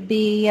we should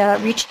be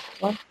reaching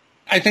for.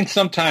 I think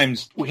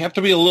sometimes we have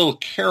to be a little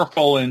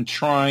careful in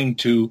trying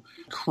to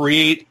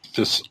create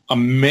this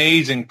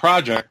amazing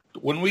project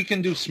when we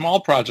can do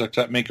small projects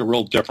that make a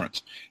real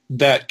difference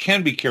that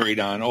can be carried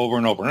on over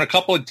and over. And a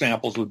couple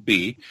examples would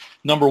be,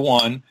 number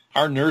one,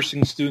 our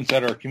nursing students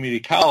at our community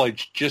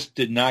college just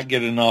did not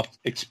get enough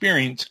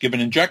experience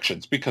giving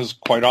injections because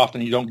quite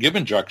often you don't give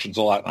injections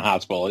a lot in the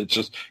hospital. It's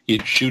just you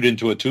shoot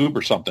into a tube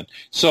or something.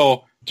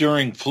 So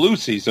during flu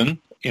season,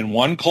 in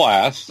one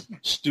class,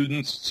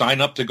 students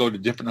sign up to go to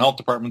different health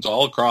departments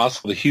all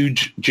across the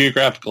huge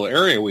geographical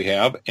area we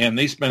have, and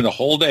they spend a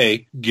whole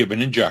day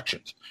giving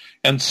injections.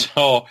 And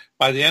so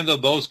by the end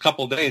of those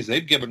couple of days,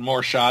 they've given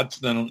more shots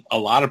than a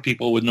lot of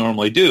people would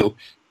normally do.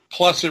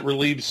 Plus, it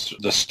relieves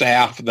the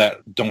staff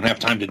that don't have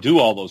time to do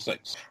all those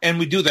things. And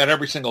we do that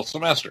every single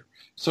semester.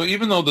 So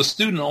even though the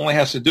student only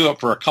has to do it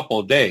for a couple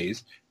of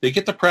days, they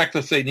get the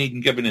practice they need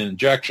in giving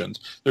injections.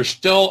 There's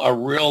still a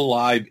real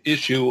live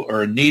issue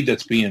or a need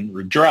that's being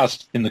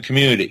addressed in the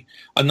community.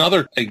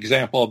 Another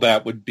example of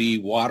that would be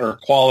water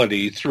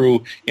quality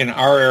in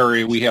our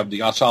area, we have the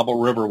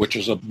AuSable River, which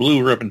is a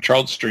blue ribbon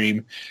trout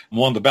stream,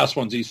 one of the best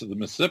ones east of the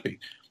Mississippi.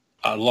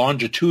 A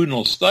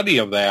longitudinal study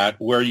of that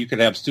where you could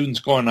have students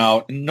going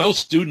out. No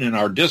student in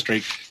our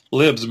district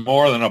lives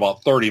more than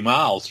about 30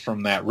 miles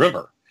from that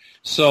river.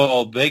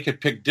 So they could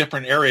pick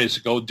different areas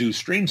to go do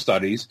stream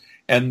studies,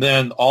 and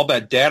then all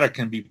that data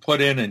can be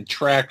put in and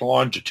tracked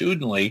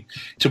longitudinally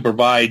to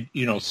provide,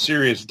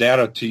 serious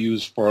data to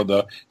use for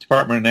the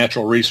Department of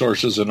Natural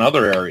Resources and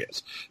other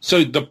areas.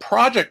 So the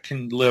project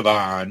can live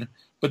on,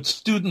 but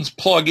students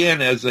plug in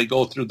as they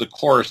go through the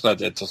course that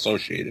it's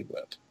associated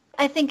with.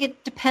 I think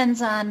it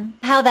depends on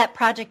how that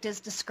project is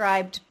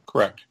described.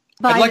 Correct.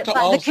 By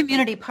the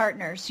community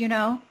partners,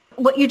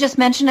 What you just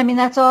mentioned, I mean,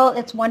 that's all,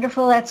 it's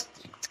wonderful. It's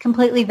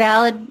completely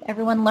valid.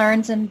 Everyone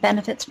learns and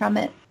benefits from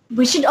it.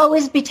 We should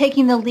always be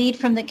taking the lead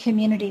from the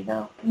community,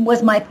 though,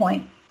 was my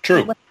point.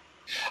 True.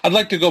 I'd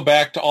like to go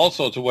back to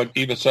what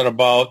Eva said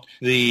about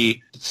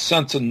the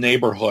sense of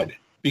neighborhood,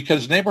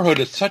 because neighborhood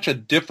is such a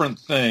different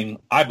thing,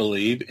 I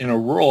believe, in a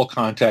rural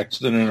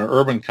context than in an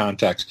urban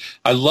context.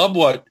 I love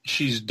what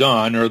she's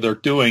done or they're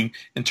doing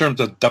in terms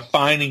of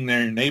defining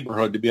their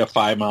neighborhood to be a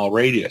 5-mile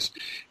radius.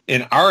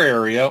 In our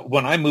area,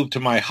 when I moved to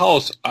my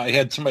house, I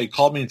had somebody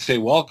call me and say,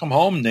 "Welcome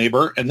home,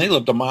 neighbor," and they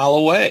lived a mile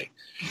away.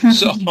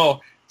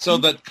 So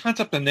the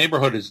concept of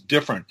neighborhood is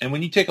different. And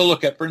when you take a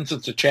look at, for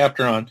instance, a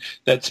chapter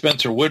that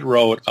Spencer Wood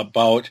wrote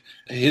about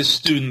his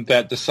student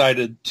that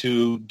decided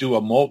to do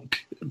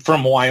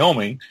from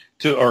Wyoming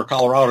or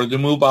Colorado to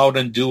move out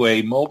and do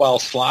a mobile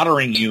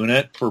slaughtering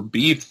unit for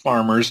beef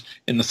farmers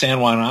in the San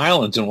Juan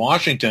Islands in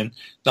Washington.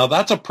 Now,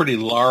 that's a pretty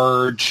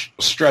large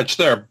stretch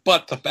there.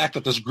 But the fact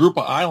that this group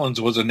of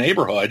islands was a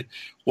neighborhood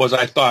was,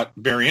 I thought,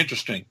 very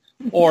interesting.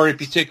 Or if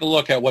you take a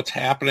look at what's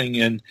happening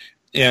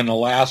in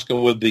Alaska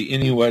with the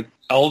Inuit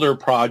Elder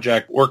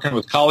Project, working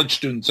with college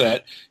students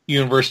at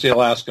University of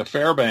Alaska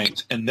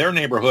Fairbanks, and their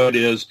neighborhood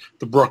is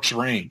the Brooks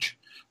Range.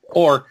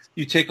 Or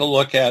you take a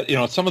look at,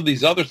 some of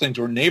these other things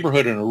where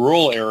neighborhood in a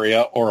rural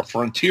area or a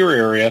frontier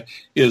area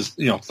is,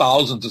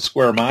 thousands of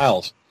square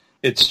miles.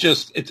 It's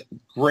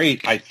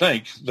great, I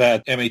think,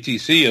 that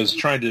MATC is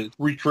trying to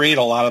recreate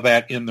a lot of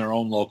that in their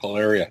own local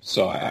area.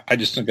 So I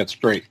just think that's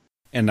great.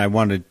 And I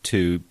wanted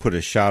to put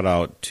a shout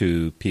out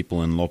to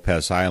people in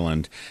Lopez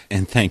Island,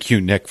 and thank you,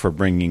 Nick, for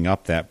bringing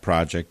up that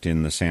project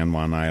in the San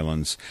Juan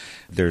Islands.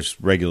 There's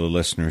regular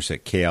listeners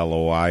at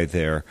KLOI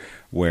there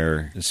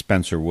where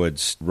Spencer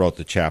Woods wrote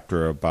the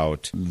chapter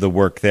about the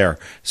work there.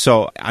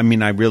 So, I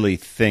mean, I really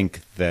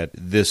think that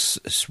this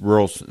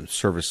rural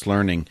service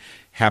learning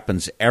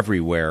happens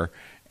everywhere.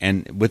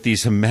 And with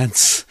these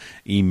immense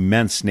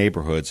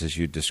neighborhoods, as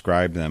you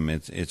describe them,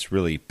 it's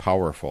really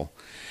powerful.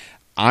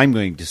 I'm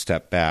going to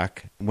step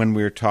back. When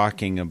we're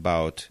talking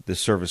about the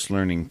service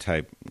learning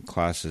type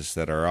classes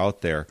that are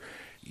out there,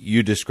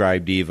 you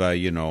described, Eva, a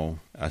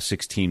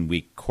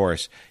 16-week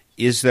course.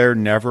 Is there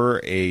never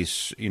a,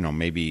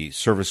 maybe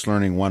Service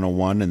Learning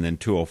 101 and then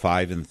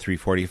 205 and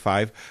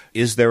 345?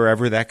 Is there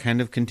ever that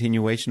kind of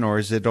continuation, or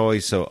is it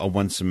always a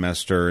one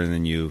semester and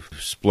then you've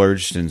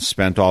splurged and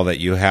spent all that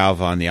you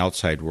have on the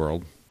outside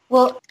world?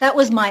 Well, that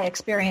was my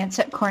experience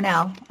at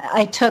Cornell.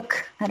 I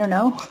took,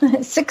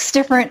 6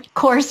 different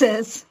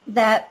courses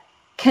that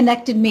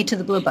connected me to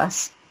the Blue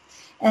Bus.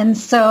 And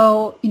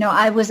so,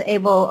 I was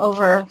able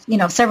over,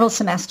 several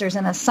semesters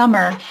in a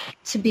summer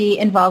to be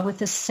involved with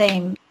the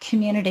same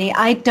community.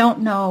 I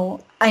don't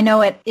know. I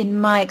know it in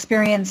my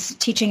experience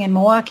teaching in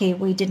Milwaukee,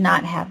 we did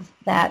not have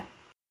that.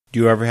 Do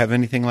you ever have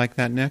anything like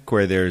that, Nick,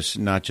 where there's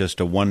not just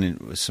a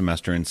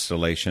one-semester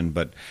installation,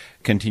 but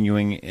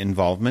continuing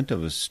involvement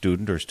of a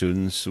student or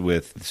students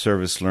with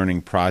service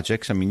learning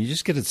projects? I mean, you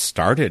just get it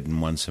started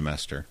in one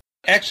semester.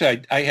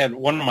 Actually, I had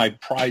one of my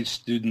prize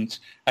students.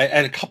 I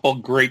had a couple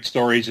of great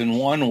stories, and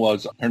one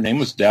was, her name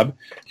was Deb,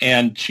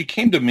 and she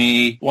came to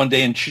me one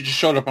day, and she just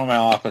showed up in my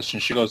office,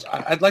 and she goes,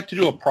 I'd like to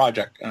do a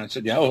project. And I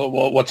said, yeah,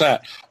 well, what's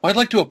that? Well, I'd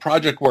like to do a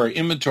project where I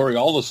inventory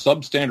all the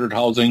substandard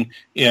housing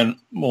in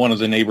one of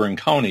the neighboring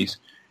counties.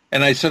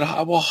 And I said,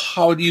 well,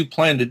 how do you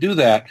plan to do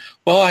that?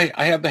 Well,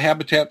 I have the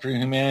Habitat for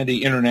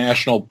Humanity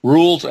International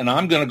rules, and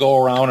I'm going to go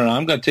around, and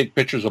I'm going to take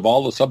pictures of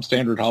all the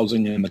substandard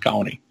housing in the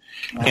county.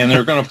 And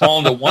they're going to fall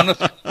into one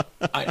of,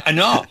 I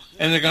know,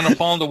 and they're going to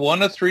fall into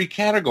one of 3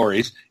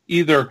 categories,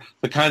 either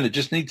the kind that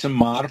just need some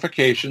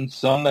modifications,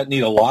 some that need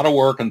a lot of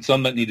work, and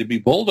some that need to be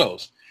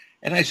bulldozed.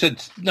 And I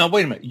said, now,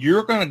 wait a minute,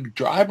 you're going to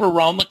drive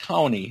around the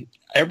county,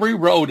 every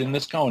road in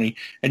this county,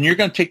 and you're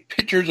going to take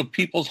pictures of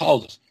people's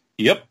houses.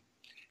 Yep.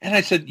 And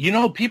I said,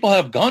 people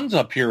have guns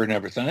up here and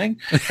everything.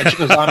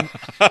 And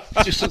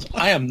she says,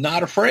 I am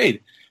not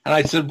afraid. And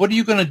I said, what are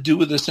you going to do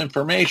with this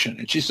information?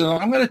 And she said,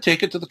 I'm going to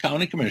take it to the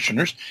county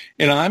commissioners,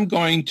 and I'm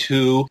going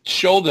to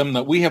show them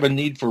that we have a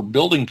need for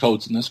building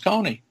codes in this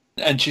county.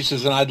 And she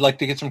says, and I'd like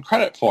to get some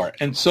credit for it.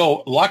 And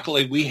so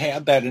luckily we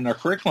had that in our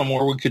curriculum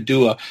where we could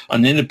do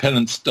an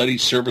independent study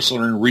service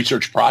learning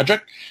research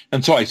project.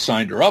 And so I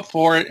signed her up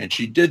for it, and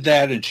she did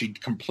that, and she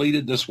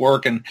completed this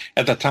work. And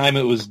at the time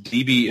it was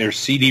DB or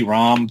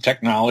CD-ROM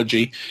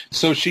technology.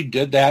 So she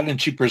did that, and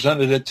she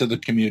presented it to the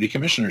community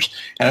commissioners.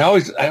 And I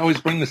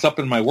always bring this up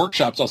in my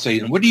workshops. I'll say,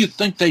 what do you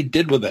think they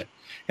did with it?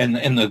 And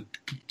the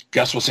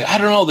guests will say, I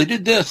don't know, they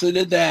did this, they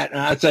did that. And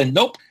I'd say,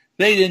 nope.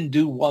 They didn't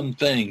do one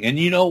thing. And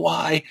you know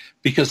why?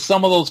 Because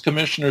some of those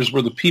commissioners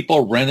were the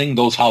people renting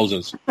those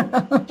houses.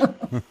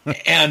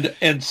 and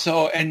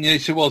they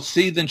said, well,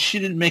 see, then she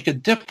didn't make a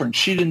difference.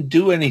 She didn't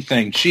do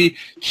anything. She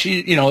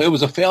it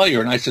was a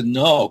failure. And I said,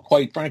 no,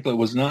 quite frankly, it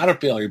was not a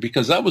failure,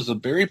 because that was the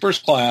very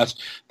first class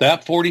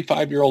that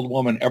 45-year-old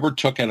woman ever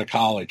took at a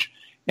college.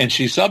 And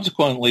she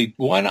subsequently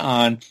went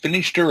on,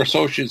 finished her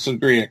associate's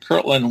degree at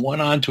Kirtland,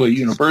 went on to a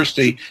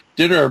university,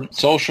 did her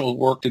social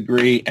work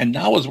degree, and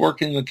now is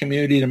working in the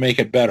community to make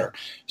it better.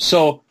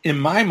 So in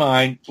my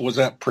mind, was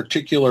that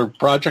particular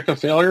project a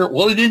failure?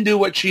 Well, it didn't do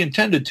what she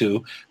intended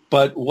to,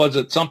 but was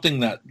it something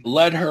that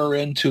led her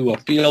into a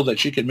field that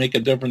she could make a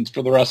difference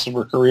for the rest of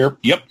her career?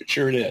 Yep, it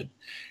sure did.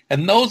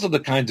 And those are the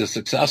kinds of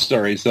success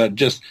stories that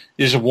just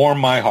warm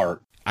my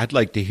heart. I'd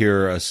like to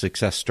hear a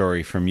success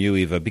story from you,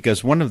 Eva,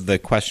 because one of the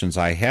questions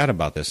I had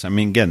about this, I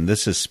mean, again,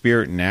 this is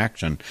Spirit in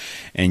Action,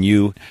 and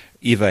you,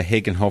 Eva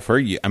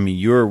Hagenhofer,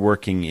 you're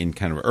working in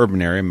kind of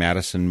urban area,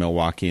 Madison,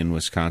 Milwaukee, and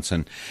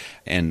Wisconsin,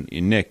 and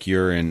Nick,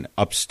 you're in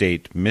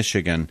upstate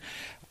Michigan.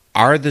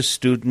 Are the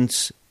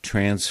students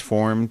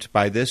transformed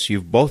by this?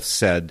 You've both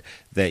said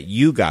that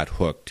you got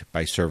hooked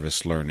by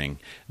service learning,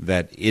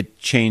 that it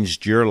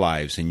changed your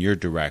lives in your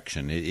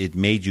direction. It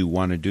made you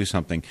want to do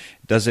something.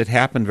 Does it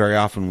happen very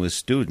often with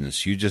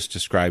students? You just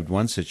described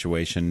one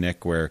situation,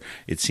 Nick, where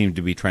it seemed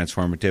to be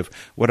transformative.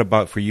 What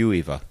about for you,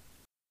 Eva?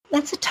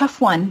 That's a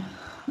tough one.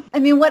 I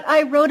mean, what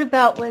I wrote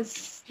about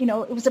was,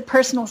 it was a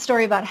personal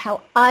story about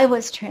how I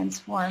was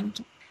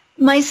transformed.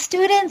 My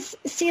students,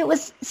 it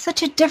was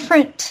such a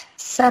different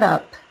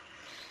setup.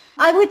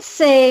 I would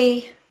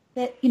say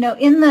that,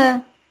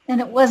 and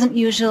it wasn't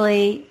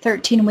usually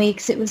 13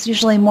 weeks, it was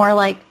usually more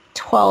like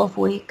 12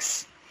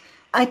 weeks.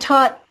 I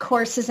taught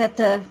courses at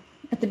the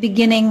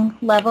beginning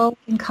level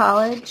in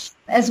college,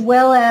 as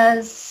well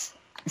as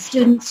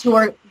students who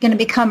are going to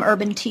become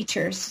urban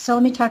teachers. So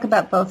let me talk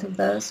about both of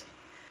those.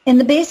 In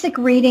the basic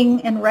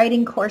reading and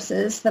writing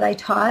courses that I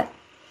taught,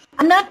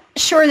 I'm not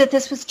sure that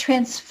this was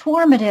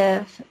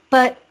transformative,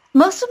 but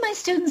most of my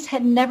students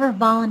had never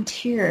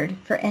volunteered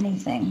for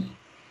anything.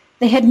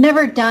 They had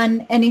never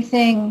done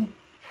anything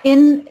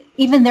in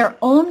even their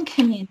own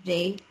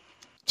community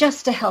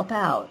just to help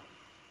out.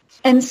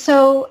 And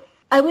so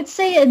I would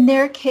say in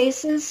their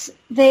cases,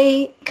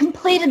 they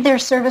completed their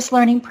service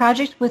learning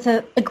project with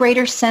a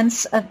greater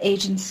sense of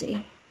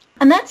agency.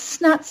 And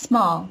that's not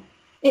small.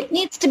 It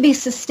needs to be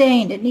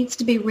sustained. It needs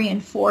to be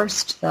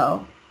reinforced,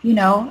 though.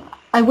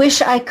 I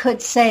wish I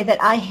could say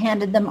that I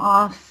handed them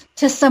off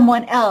to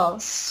someone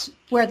else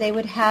where they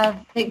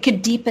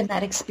could deepen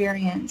that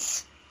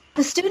experience.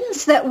 The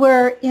students that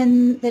were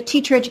in the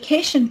teacher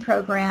education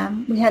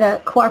program, we had a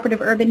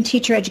cooperative urban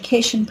teacher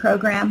education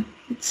program.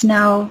 It's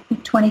now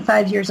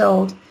 25 years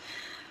old.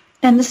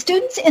 And the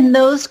students in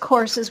those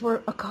courses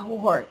were a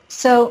cohort.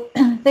 So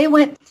they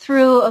went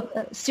through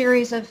a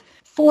series of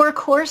 4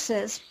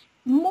 courses,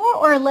 more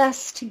or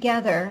less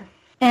together,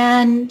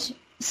 and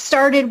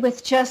started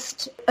with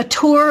just a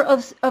tour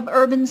of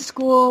urban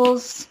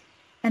schools,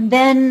 and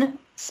then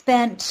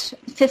spent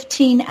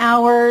 15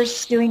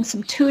 hours doing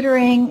some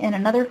tutoring in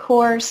another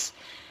course.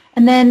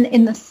 And then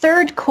in the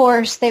 3rd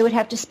course, they would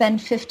have to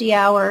spend 50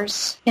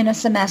 hours in a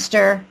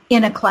semester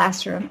in a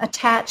classroom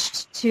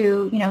attached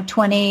to,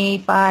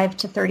 25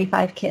 to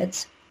 35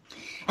 kids.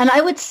 And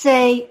I would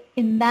say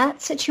in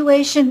that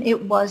situation,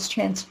 it was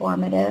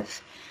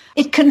transformative.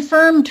 It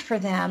confirmed for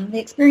them, the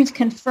experience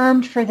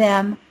confirmed for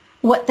them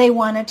what they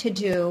wanted to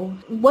do,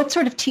 what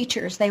sort of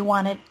teachers they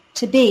wanted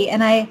to be.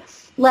 And I,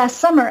 last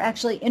summer,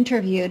 actually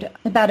interviewed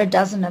about a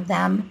dozen of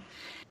them,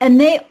 and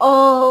they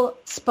all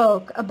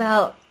spoke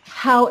about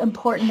how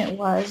important it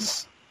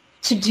was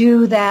to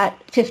do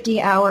that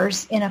 50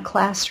 hours in a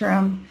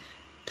classroom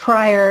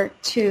prior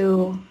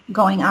to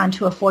going on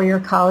to a 4-year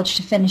college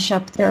to finish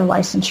up their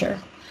licensure.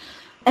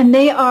 And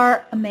they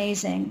are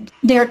amazing.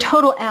 They are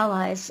total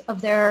allies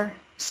of their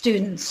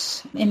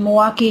students. In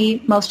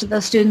Milwaukee, most of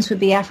those students would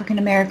be African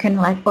American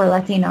or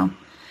Latino.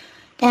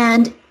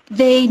 And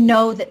they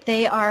know that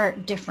they are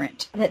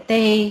different, that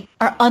they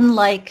are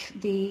unlike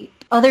the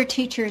other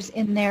teachers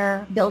in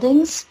their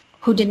buildings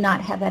who did not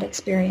have that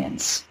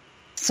experience.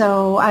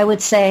 So I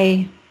would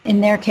say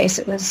in their case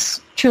it was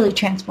truly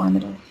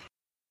transformative.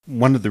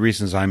 One of the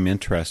reasons I'm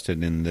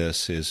interested in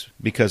this is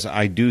because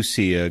I do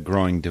see a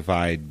growing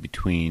divide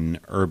between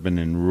urban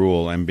and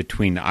rural, and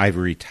between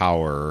ivory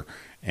tower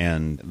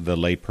and the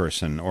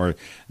layperson, or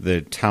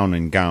the town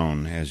and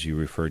gown, as you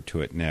referred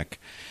to it, Nick.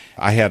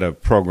 I had a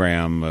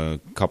program a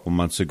couple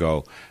months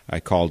ago. I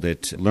called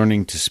it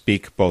Learning to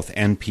Speak Both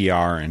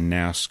NPR and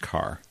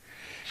NASCAR.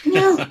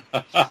 Yeah.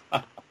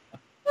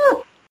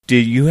 Do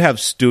you have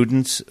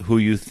students who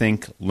you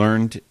think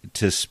learned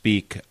to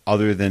speak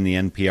other than the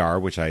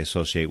NPR, which I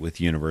associate with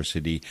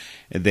university?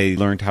 They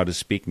learned how to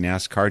speak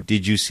NASCAR.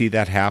 Did you see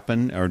that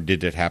happen, or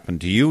did it happen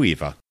to you,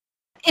 Eva?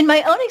 In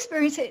my own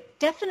experience, it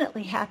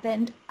definitely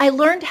happened. I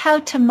learned how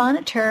to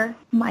monitor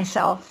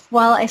myself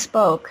while I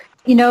spoke.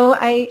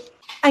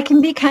 I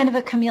can be kind of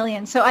a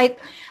chameleon, so I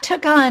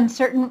took on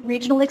certain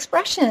regional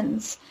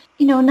expressions,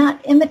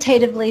 not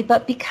imitatively,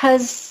 but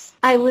because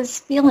I was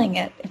feeling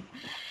it.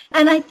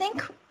 And I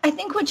think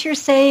what you're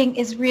saying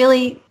is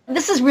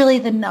this is really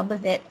the nub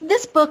of it.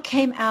 This book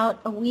came out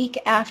a week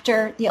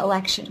after the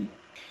election.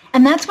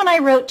 And that's when I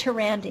wrote to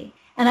Randy.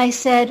 And I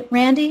said,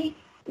 Randy,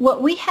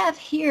 what we have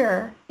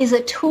here is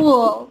a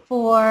tool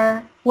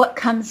for what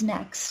comes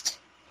next.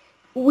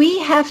 We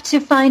have to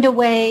find a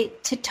way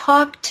to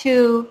talk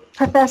to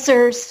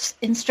professors,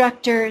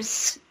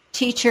 instructors,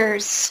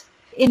 teachers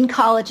in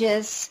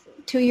colleges,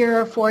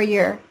 2-year or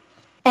 4-year,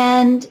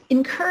 and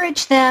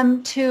encourage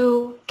them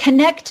to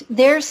connect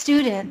their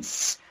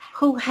students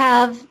who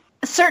have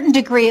a certain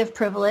degree of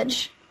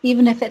privilege,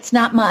 even if it's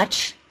not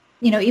much.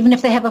 Even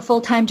if they have a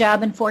full-time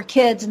job and 4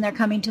 kids and they're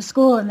coming to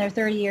school and they're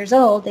 30 years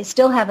old, they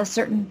still have a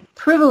certain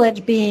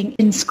privilege being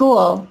in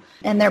school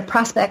and their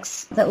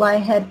prospects that lie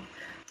ahead.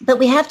 But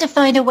we have to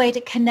find a way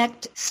to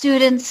connect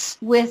students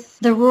with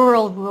the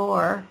rural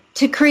roar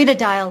to create a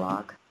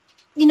dialogue.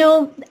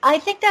 I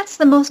think that's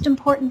the most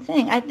important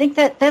thing. I think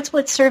that's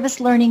what service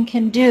learning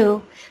can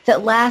do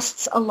that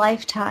lasts a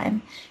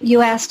lifetime.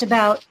 You asked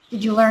about,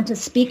 did you learn to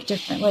speak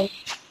differently?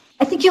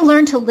 I think you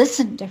learn to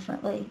listen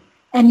differently,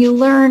 and you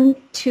learn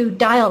to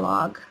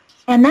dialogue.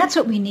 And that's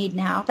what we need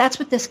now. That's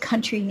what this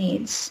country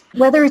needs,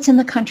 whether it's in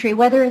the country,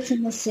 whether it's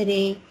in the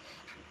city,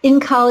 in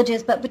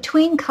colleges, but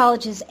between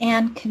colleges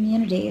and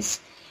communities.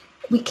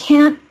 We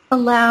can't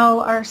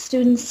allow our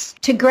students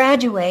to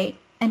graduate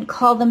and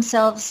call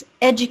themselves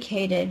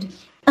educated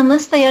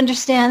unless they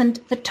understand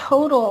the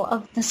total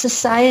of the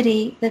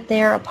society that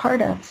they are a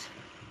part of.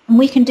 And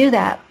we can do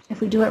that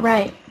if we do it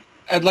right.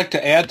 I'd like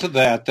to add to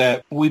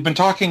that we've been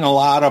talking a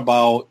lot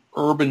about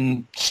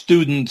urban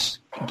students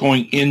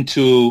going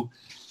into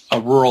a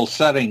rural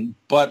setting,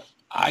 but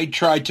I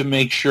tried to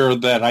make sure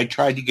that I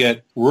tried to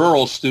get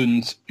rural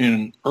students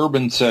in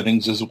urban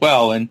settings as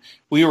well. And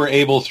we were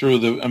able, through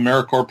the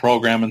AmeriCorps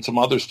program and some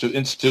others, to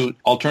institute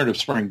alternative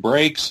spring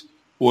breaks,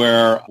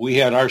 where we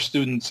had our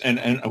students,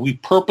 and we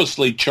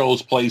purposely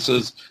chose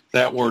places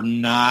that were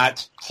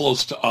not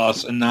close to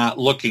us and not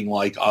looking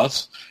like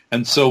us.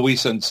 And so we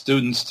sent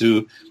students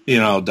to,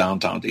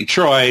 downtown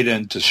Detroit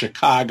and to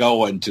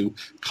Chicago and to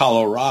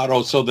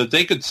Colorado so that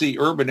they could see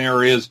urban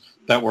areas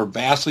that were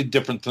vastly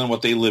different than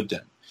what they lived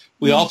in.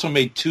 We also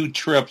made 2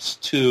 trips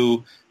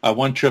to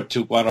one trip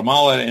to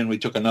Guatemala, and we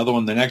took another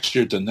one the next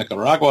year to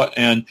Nicaragua,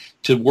 and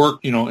to work,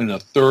 in a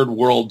third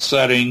world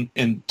setting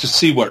and to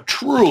see what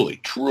truly,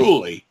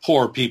 truly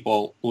poor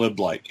people lived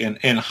like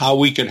and how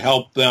we could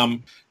help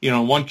them.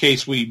 In one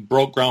case, we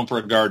broke ground for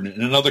a garden.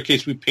 In another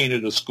case, we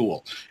painted a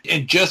school.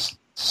 And just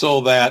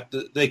so that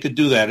they could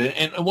do that.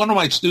 And one of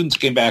my students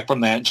came back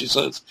from that, and she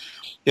says,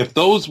 if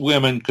those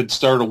women could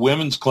start a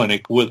women's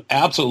clinic with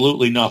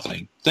absolutely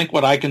nothing, think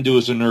what I can do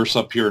as a nurse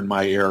up here in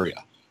my area.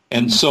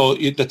 And so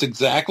that's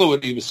exactly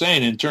what he was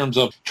saying in terms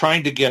of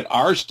trying to get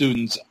our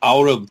students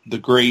out of the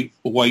great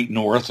white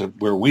north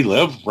where we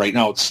live. Right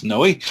now it's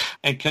snowy,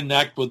 and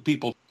connect with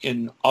people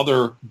in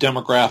other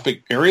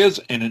demographic areas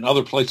and in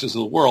other places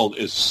of the world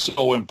is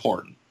so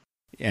important.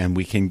 And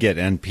we can get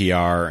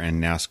NPR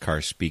and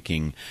NASCAR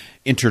speaking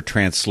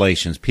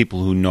intertranslations,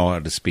 people who know how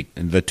to speak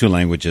the two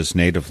languages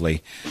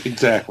natively.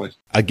 Exactly.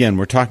 Again,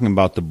 we're talking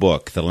about the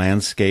book, The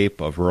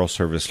Landscape of Rural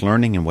Service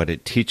Learning, and what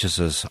it teaches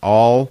us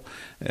all.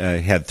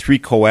 Had three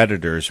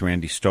co-editors,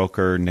 Randy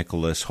Stoker,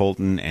 Nicholas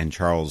Holton, and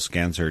Charles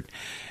Ganzert.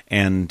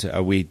 And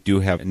we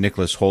do have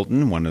Nicholas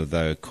Holton, one of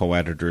the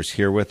co-editors,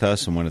 here with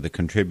us, and one of the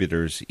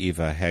contributors,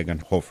 Eva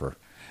Hagenhofer.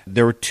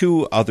 There were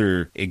two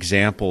other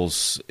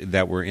examples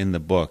that were in the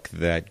book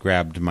that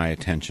grabbed my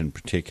attention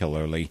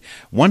particularly.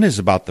 One is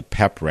about the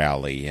pep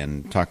rally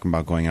and talking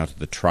about going out to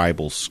the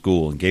tribal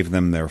school and gave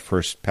them their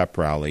first pep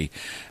rally.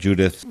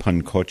 Judith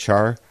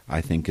Punkochar,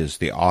 I think, is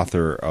the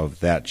author of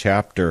that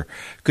chapter.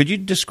 Could you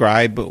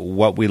describe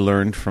what we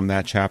learned from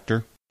that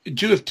chapter?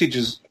 Judith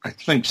teaches, I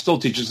think, still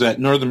teaches at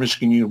Northern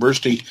Michigan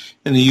University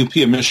in the UP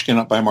of Michigan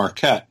up by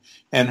Marquette.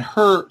 And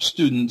her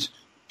students,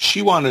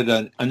 she wanted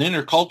an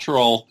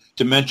intercultural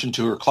dimension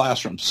to her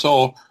classroom.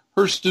 So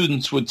her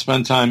students would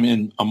spend time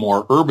in a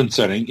more urban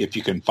setting, if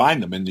you can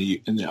find them in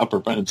the Upper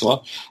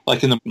Peninsula,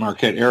 like in the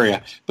Marquette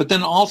area. But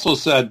then also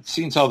said,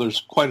 seeing how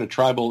there's quite a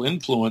tribal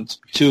influence,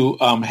 to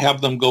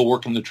have them go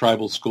work in the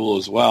tribal school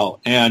as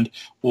well. And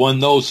when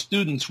those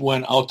students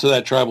went out to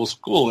that tribal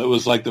school, it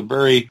was like the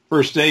very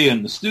first day,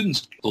 and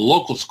the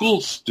local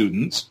school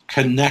students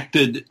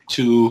connected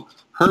to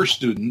her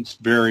students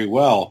very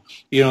well,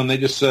 and they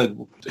just said,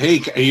 hey,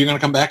 are you going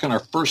to come back on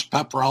our first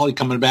pep rally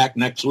coming back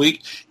next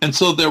week? And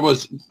so there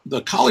was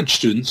the college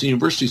students, the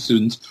university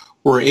students,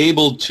 were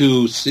able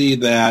to see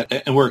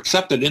that and were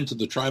accepted into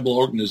the tribal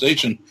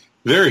organization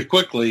very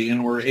quickly,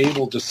 and were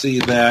able to see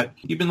that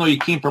even though you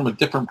came from a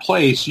different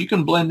place, you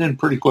can blend in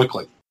pretty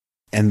quickly.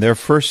 And their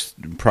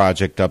first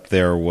project up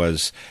there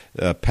was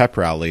a pep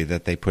rally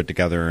that they put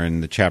together,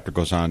 and the chapter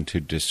goes on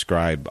to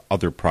describe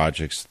other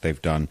projects that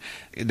they've done.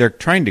 They're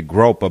trying to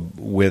grow up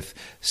with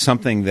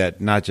something that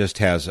not just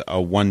has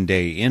a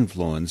one-day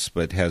influence,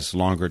 but has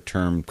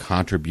longer-term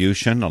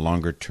contribution, a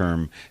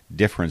longer-term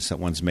difference that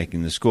one's making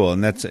in the school.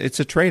 And it's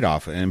a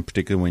trade-off, and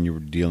particularly when you're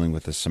dealing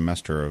with a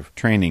semester of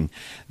training.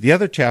 The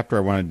other chapter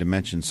I wanted to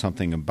mention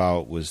something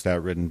about was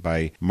that written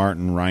by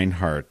Martin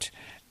Reinhardt,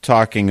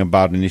 talking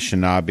about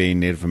Anishinaabe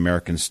Native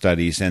American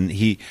studies, and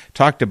he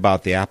talked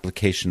about the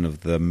application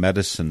of the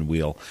medicine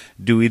wheel.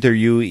 Do either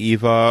you,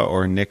 Eva,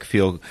 or Nick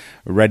feel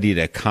ready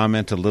to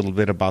comment a little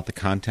bit about the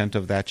content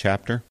of that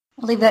chapter?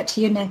 I'll leave that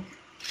to you, Nick.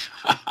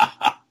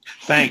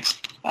 Thanks.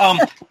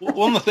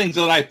 One of the things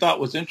that I thought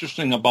was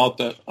interesting about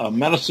the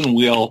medicine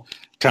wheel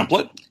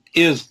template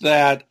is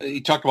that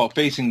he talked about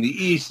facing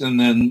the east and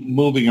then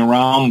moving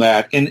around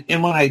that. And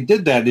when I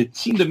did that, it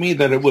seemed to me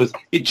that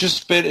it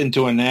just fit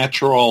into a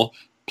natural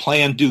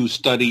plan, do,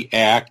 study,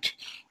 act,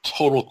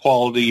 total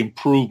quality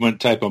improvement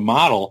type of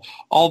model.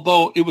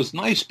 Although it was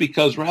nice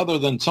because rather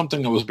than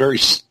something that was very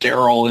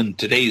sterile in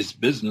today's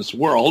business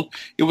world,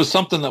 it was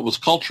something that was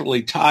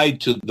culturally tied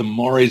to the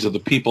mores of the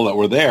people that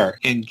were there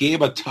and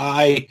gave a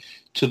tie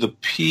to the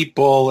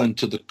people and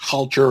to the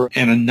culture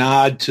and a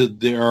nod to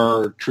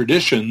their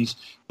traditions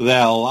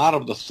that a lot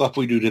of the stuff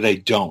we do today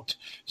don't.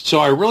 So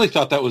I really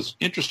thought that was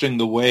interesting,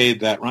 the way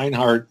that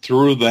Reinhardt,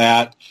 through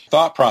that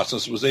thought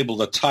process, was able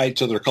to tie it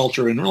to their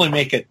culture and really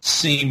make it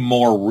seem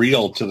more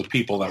real to the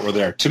people that were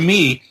there. To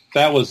me,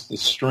 that was the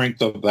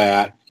strength of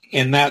that,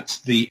 and that's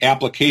the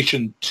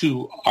application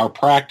to our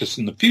practice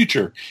in the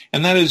future.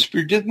 And that is, if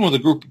you're dealing with a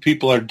group of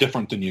people that are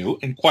different than you,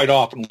 and quite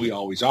often we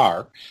always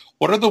are,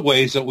 what are the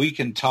ways that we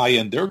can tie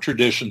in their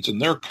traditions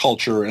and their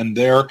culture and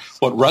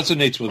what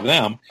resonates with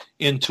them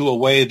into a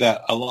way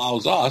that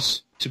allows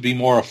us to be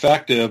more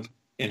effective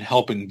in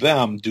helping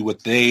them do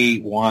what they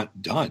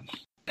want done?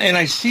 And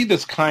I see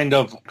this kind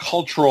of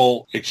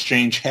cultural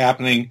exchange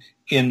happening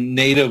in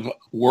Native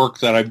work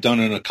that I've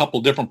done in a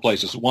couple different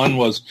places. One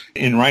was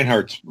in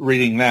Reinhardt's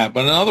reading that,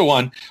 but another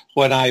one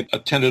when I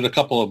attended a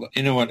couple of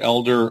Inuit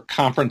elder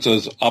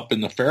conferences up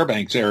in the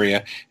Fairbanks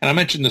area. And I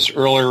mentioned this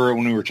earlier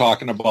when we were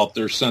talking about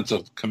their sense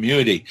of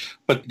community.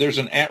 But there's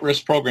an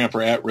at-risk program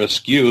for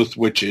at-risk youth,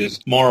 which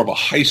is more of a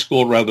high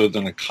school rather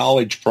than a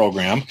college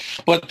program.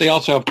 But they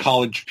also have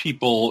college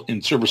people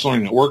in service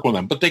learning that work with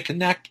them. But they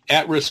connect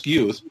at-risk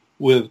youth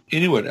with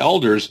Inuit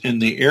elders in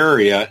the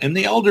area, and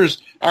the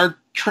elders are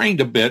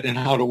trained a bit in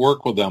how to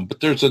work with them,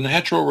 but there's a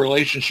natural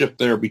relationship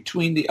there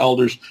between the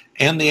elders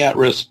and the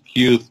at-risk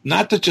youth,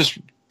 not to just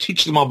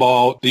teach them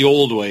about the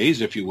old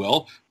ways, if you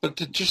will, but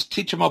to just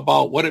teach them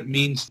about what it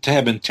means to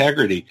have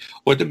integrity,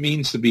 what it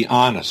means to be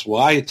honest,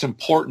 why it's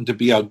important to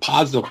be a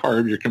positive part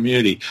of your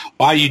community,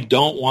 why you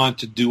don't want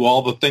to do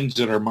all the things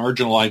that are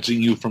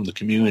marginalizing you from the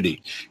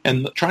community,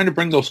 and trying to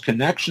bring those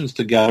connections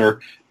together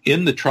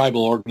in the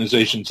tribal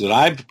organizations that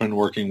I've been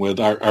working with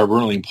are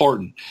really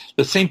important.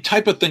 The same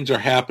type of things are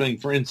happening,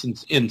 for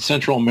instance, in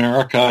Central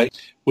America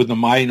with the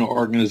Mayan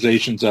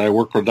organizations that I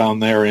work with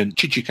down there in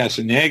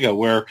Chichicastenega,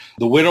 where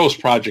the Widows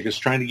Project is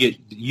trying to get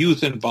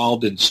youth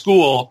involved in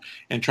school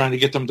and trying to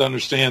get them to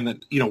understand that,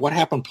 what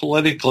happened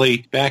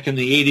politically back in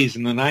the 80s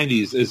and the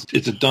 90s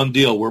it's a done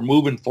deal. We're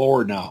moving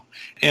forward now.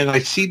 And I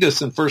see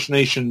this in First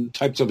Nation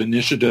types of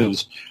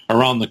initiatives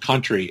around the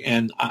country.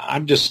 And I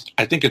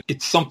think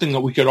it's something that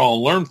we could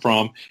all learn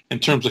from in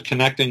terms of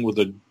connecting with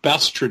the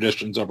best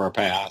traditions of our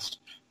past,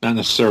 not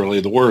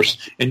necessarily the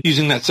worst, and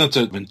using that sense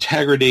of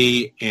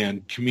integrity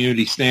and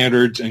community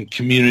standards and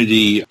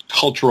community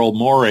cultural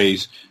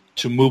mores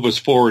to move us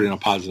forward in a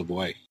positive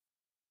way.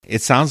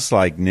 It sounds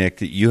like, Nick,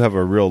 that you have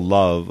a real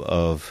love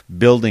of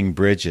building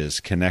bridges,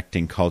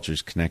 connecting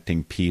cultures,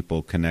 connecting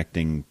people,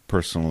 connecting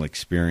personal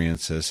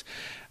experiences.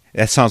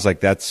 That sounds like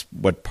that's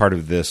what part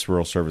of this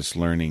Rural Service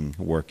Learning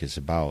work is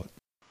about.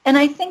 And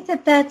I think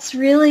that that's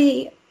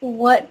really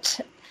what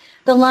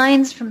the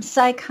lines from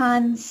Sai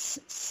Khan's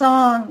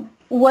song,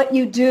 "What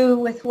You Do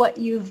with What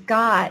You've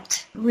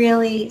Got,"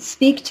 really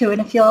speak to. And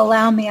if you'll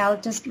allow me,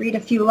 I'll just read a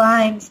few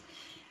lines.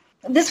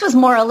 This was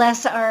more or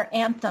less our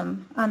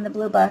anthem on the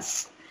Blue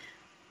Bus.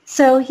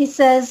 So he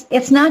says,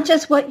 "It's not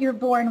just what you're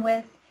born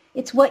with,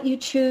 it's what you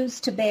choose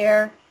to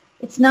bear.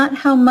 It's not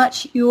how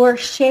much your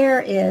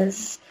share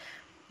is,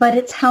 but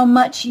it's how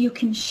much you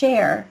can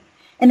share.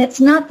 And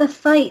it's not the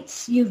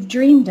fights you've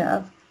dreamed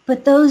of,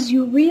 but those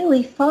you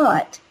really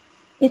fought.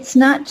 It's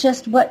not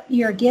just what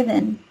you're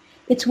given,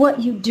 it's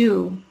what you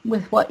do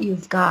with what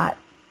you've got."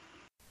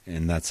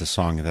 And that's a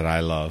song that I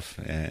love.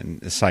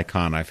 And Sai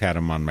Khan, I've had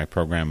him on my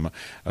program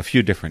a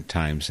few different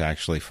times,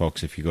 actually.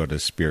 Folks, if you go to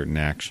Spirit in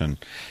Action,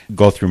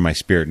 go through my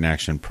Spirit in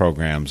Action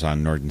programs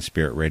on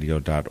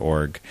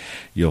northernspiritradio.org,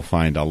 you'll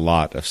find a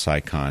lot of Sai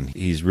Khan.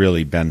 He's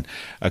really been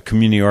a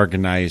community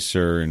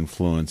organizer,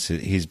 influence.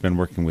 He's been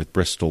working with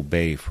Bristol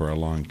Bay for a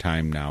long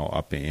time now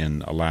up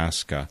in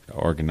Alaska,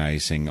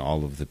 organizing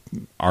all of the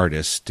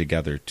artists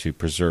together to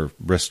preserve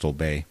Bristol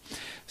Bay.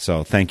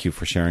 So thank you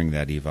for sharing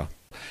that, Eva.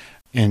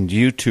 And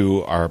you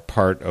two are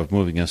part of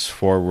moving us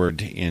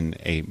forward in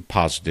a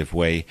positive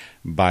way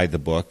by the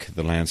book,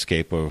 The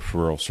Landscape of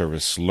Rural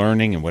Service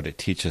Learning and What It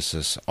Teaches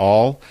Us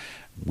All.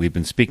 We've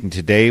been speaking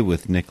today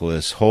with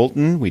Nicholas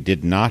Holton. We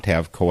did not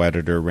have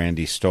co-editor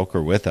Randy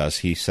Stoker with us.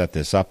 He set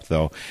this up,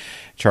 though.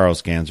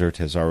 Charles Ganzert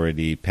has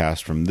already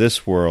passed from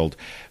this world,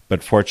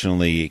 but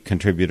fortunately,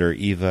 contributor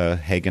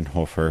Eva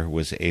Hagenhofer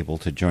was able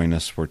to join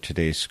us for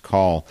today's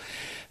call.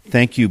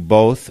 Thank you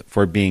both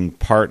for being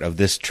part of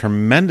this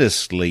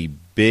tremendously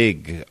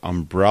big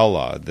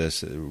umbrella,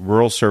 this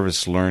rural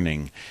service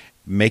learning,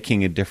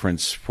 making a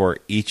difference for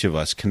each of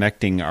us,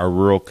 connecting our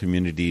rural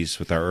communities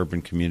with our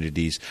urban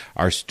communities,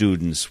 our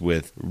students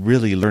with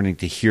really learning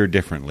to hear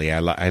differently.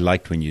 I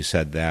liked when you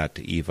said that,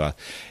 Eva.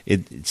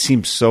 It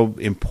seems so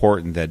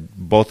important that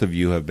both of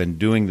you have been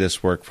doing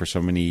this work for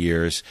so many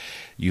years.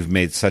 You've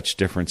made such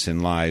difference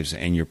in lives,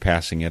 and you're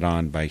passing it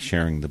on by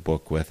sharing the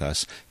book with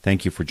us.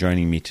 Thank you for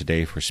joining me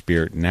today for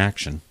Spirit in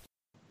Action.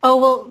 Oh,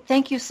 well,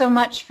 thank you so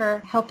much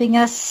for helping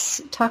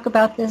us talk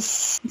about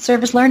this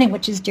service learning,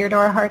 which is dear to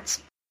our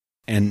hearts.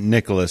 And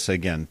Nicholas,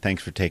 again,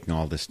 thanks for taking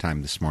all this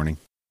time this morning.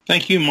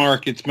 Thank you,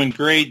 Mark. It's been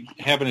great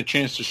having a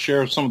chance to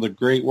share some of the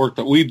great work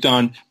that we've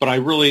done, but I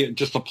really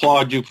just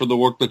applaud you for the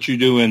work that you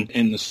do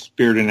in the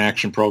Spirit in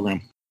Action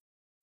program.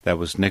 That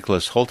was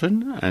Nicholas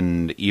Holton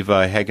and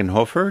Eva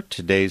Hagenhofer,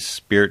 today's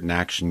Spirit in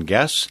Action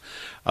guests.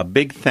 A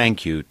big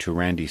thank you to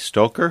Randy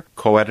Stoker,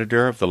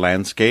 co-editor of The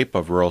Landscape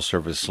of Rural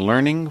Service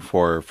Learning,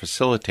 for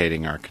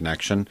facilitating our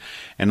connection,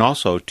 and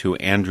also to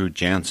Andrew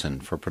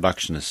Jansen for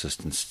production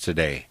assistance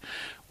today.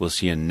 We'll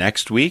see you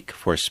next week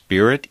for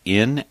Spirit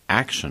in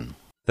Action.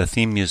 The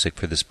theme music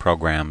for this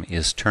program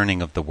is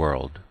Turning of the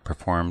World,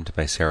 performed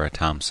by Sarah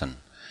Thompson.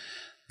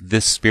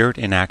 This Spirit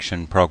in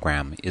Action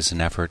program is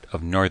an effort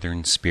of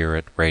Northern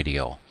Spirit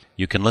Radio.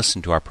 You can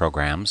listen to our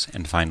programs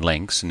and find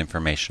links and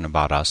information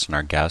about us and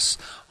our guests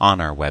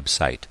on our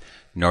website,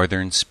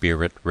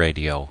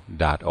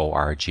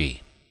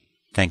 northernspiritradio.org.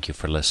 Thank you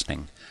for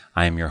listening.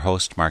 I am your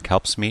host, Mark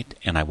Helpsmeet,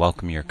 and I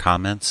welcome your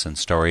comments and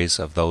stories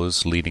of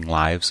those leading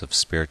lives of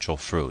spiritual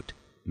fruit.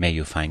 May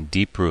you find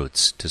deep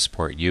roots to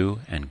support you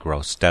and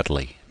grow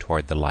steadily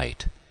toward the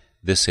light.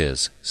 This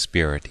is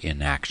Spirit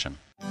in Action.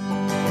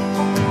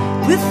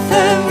 With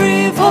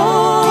every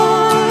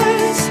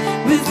voice,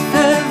 with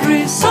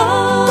every song.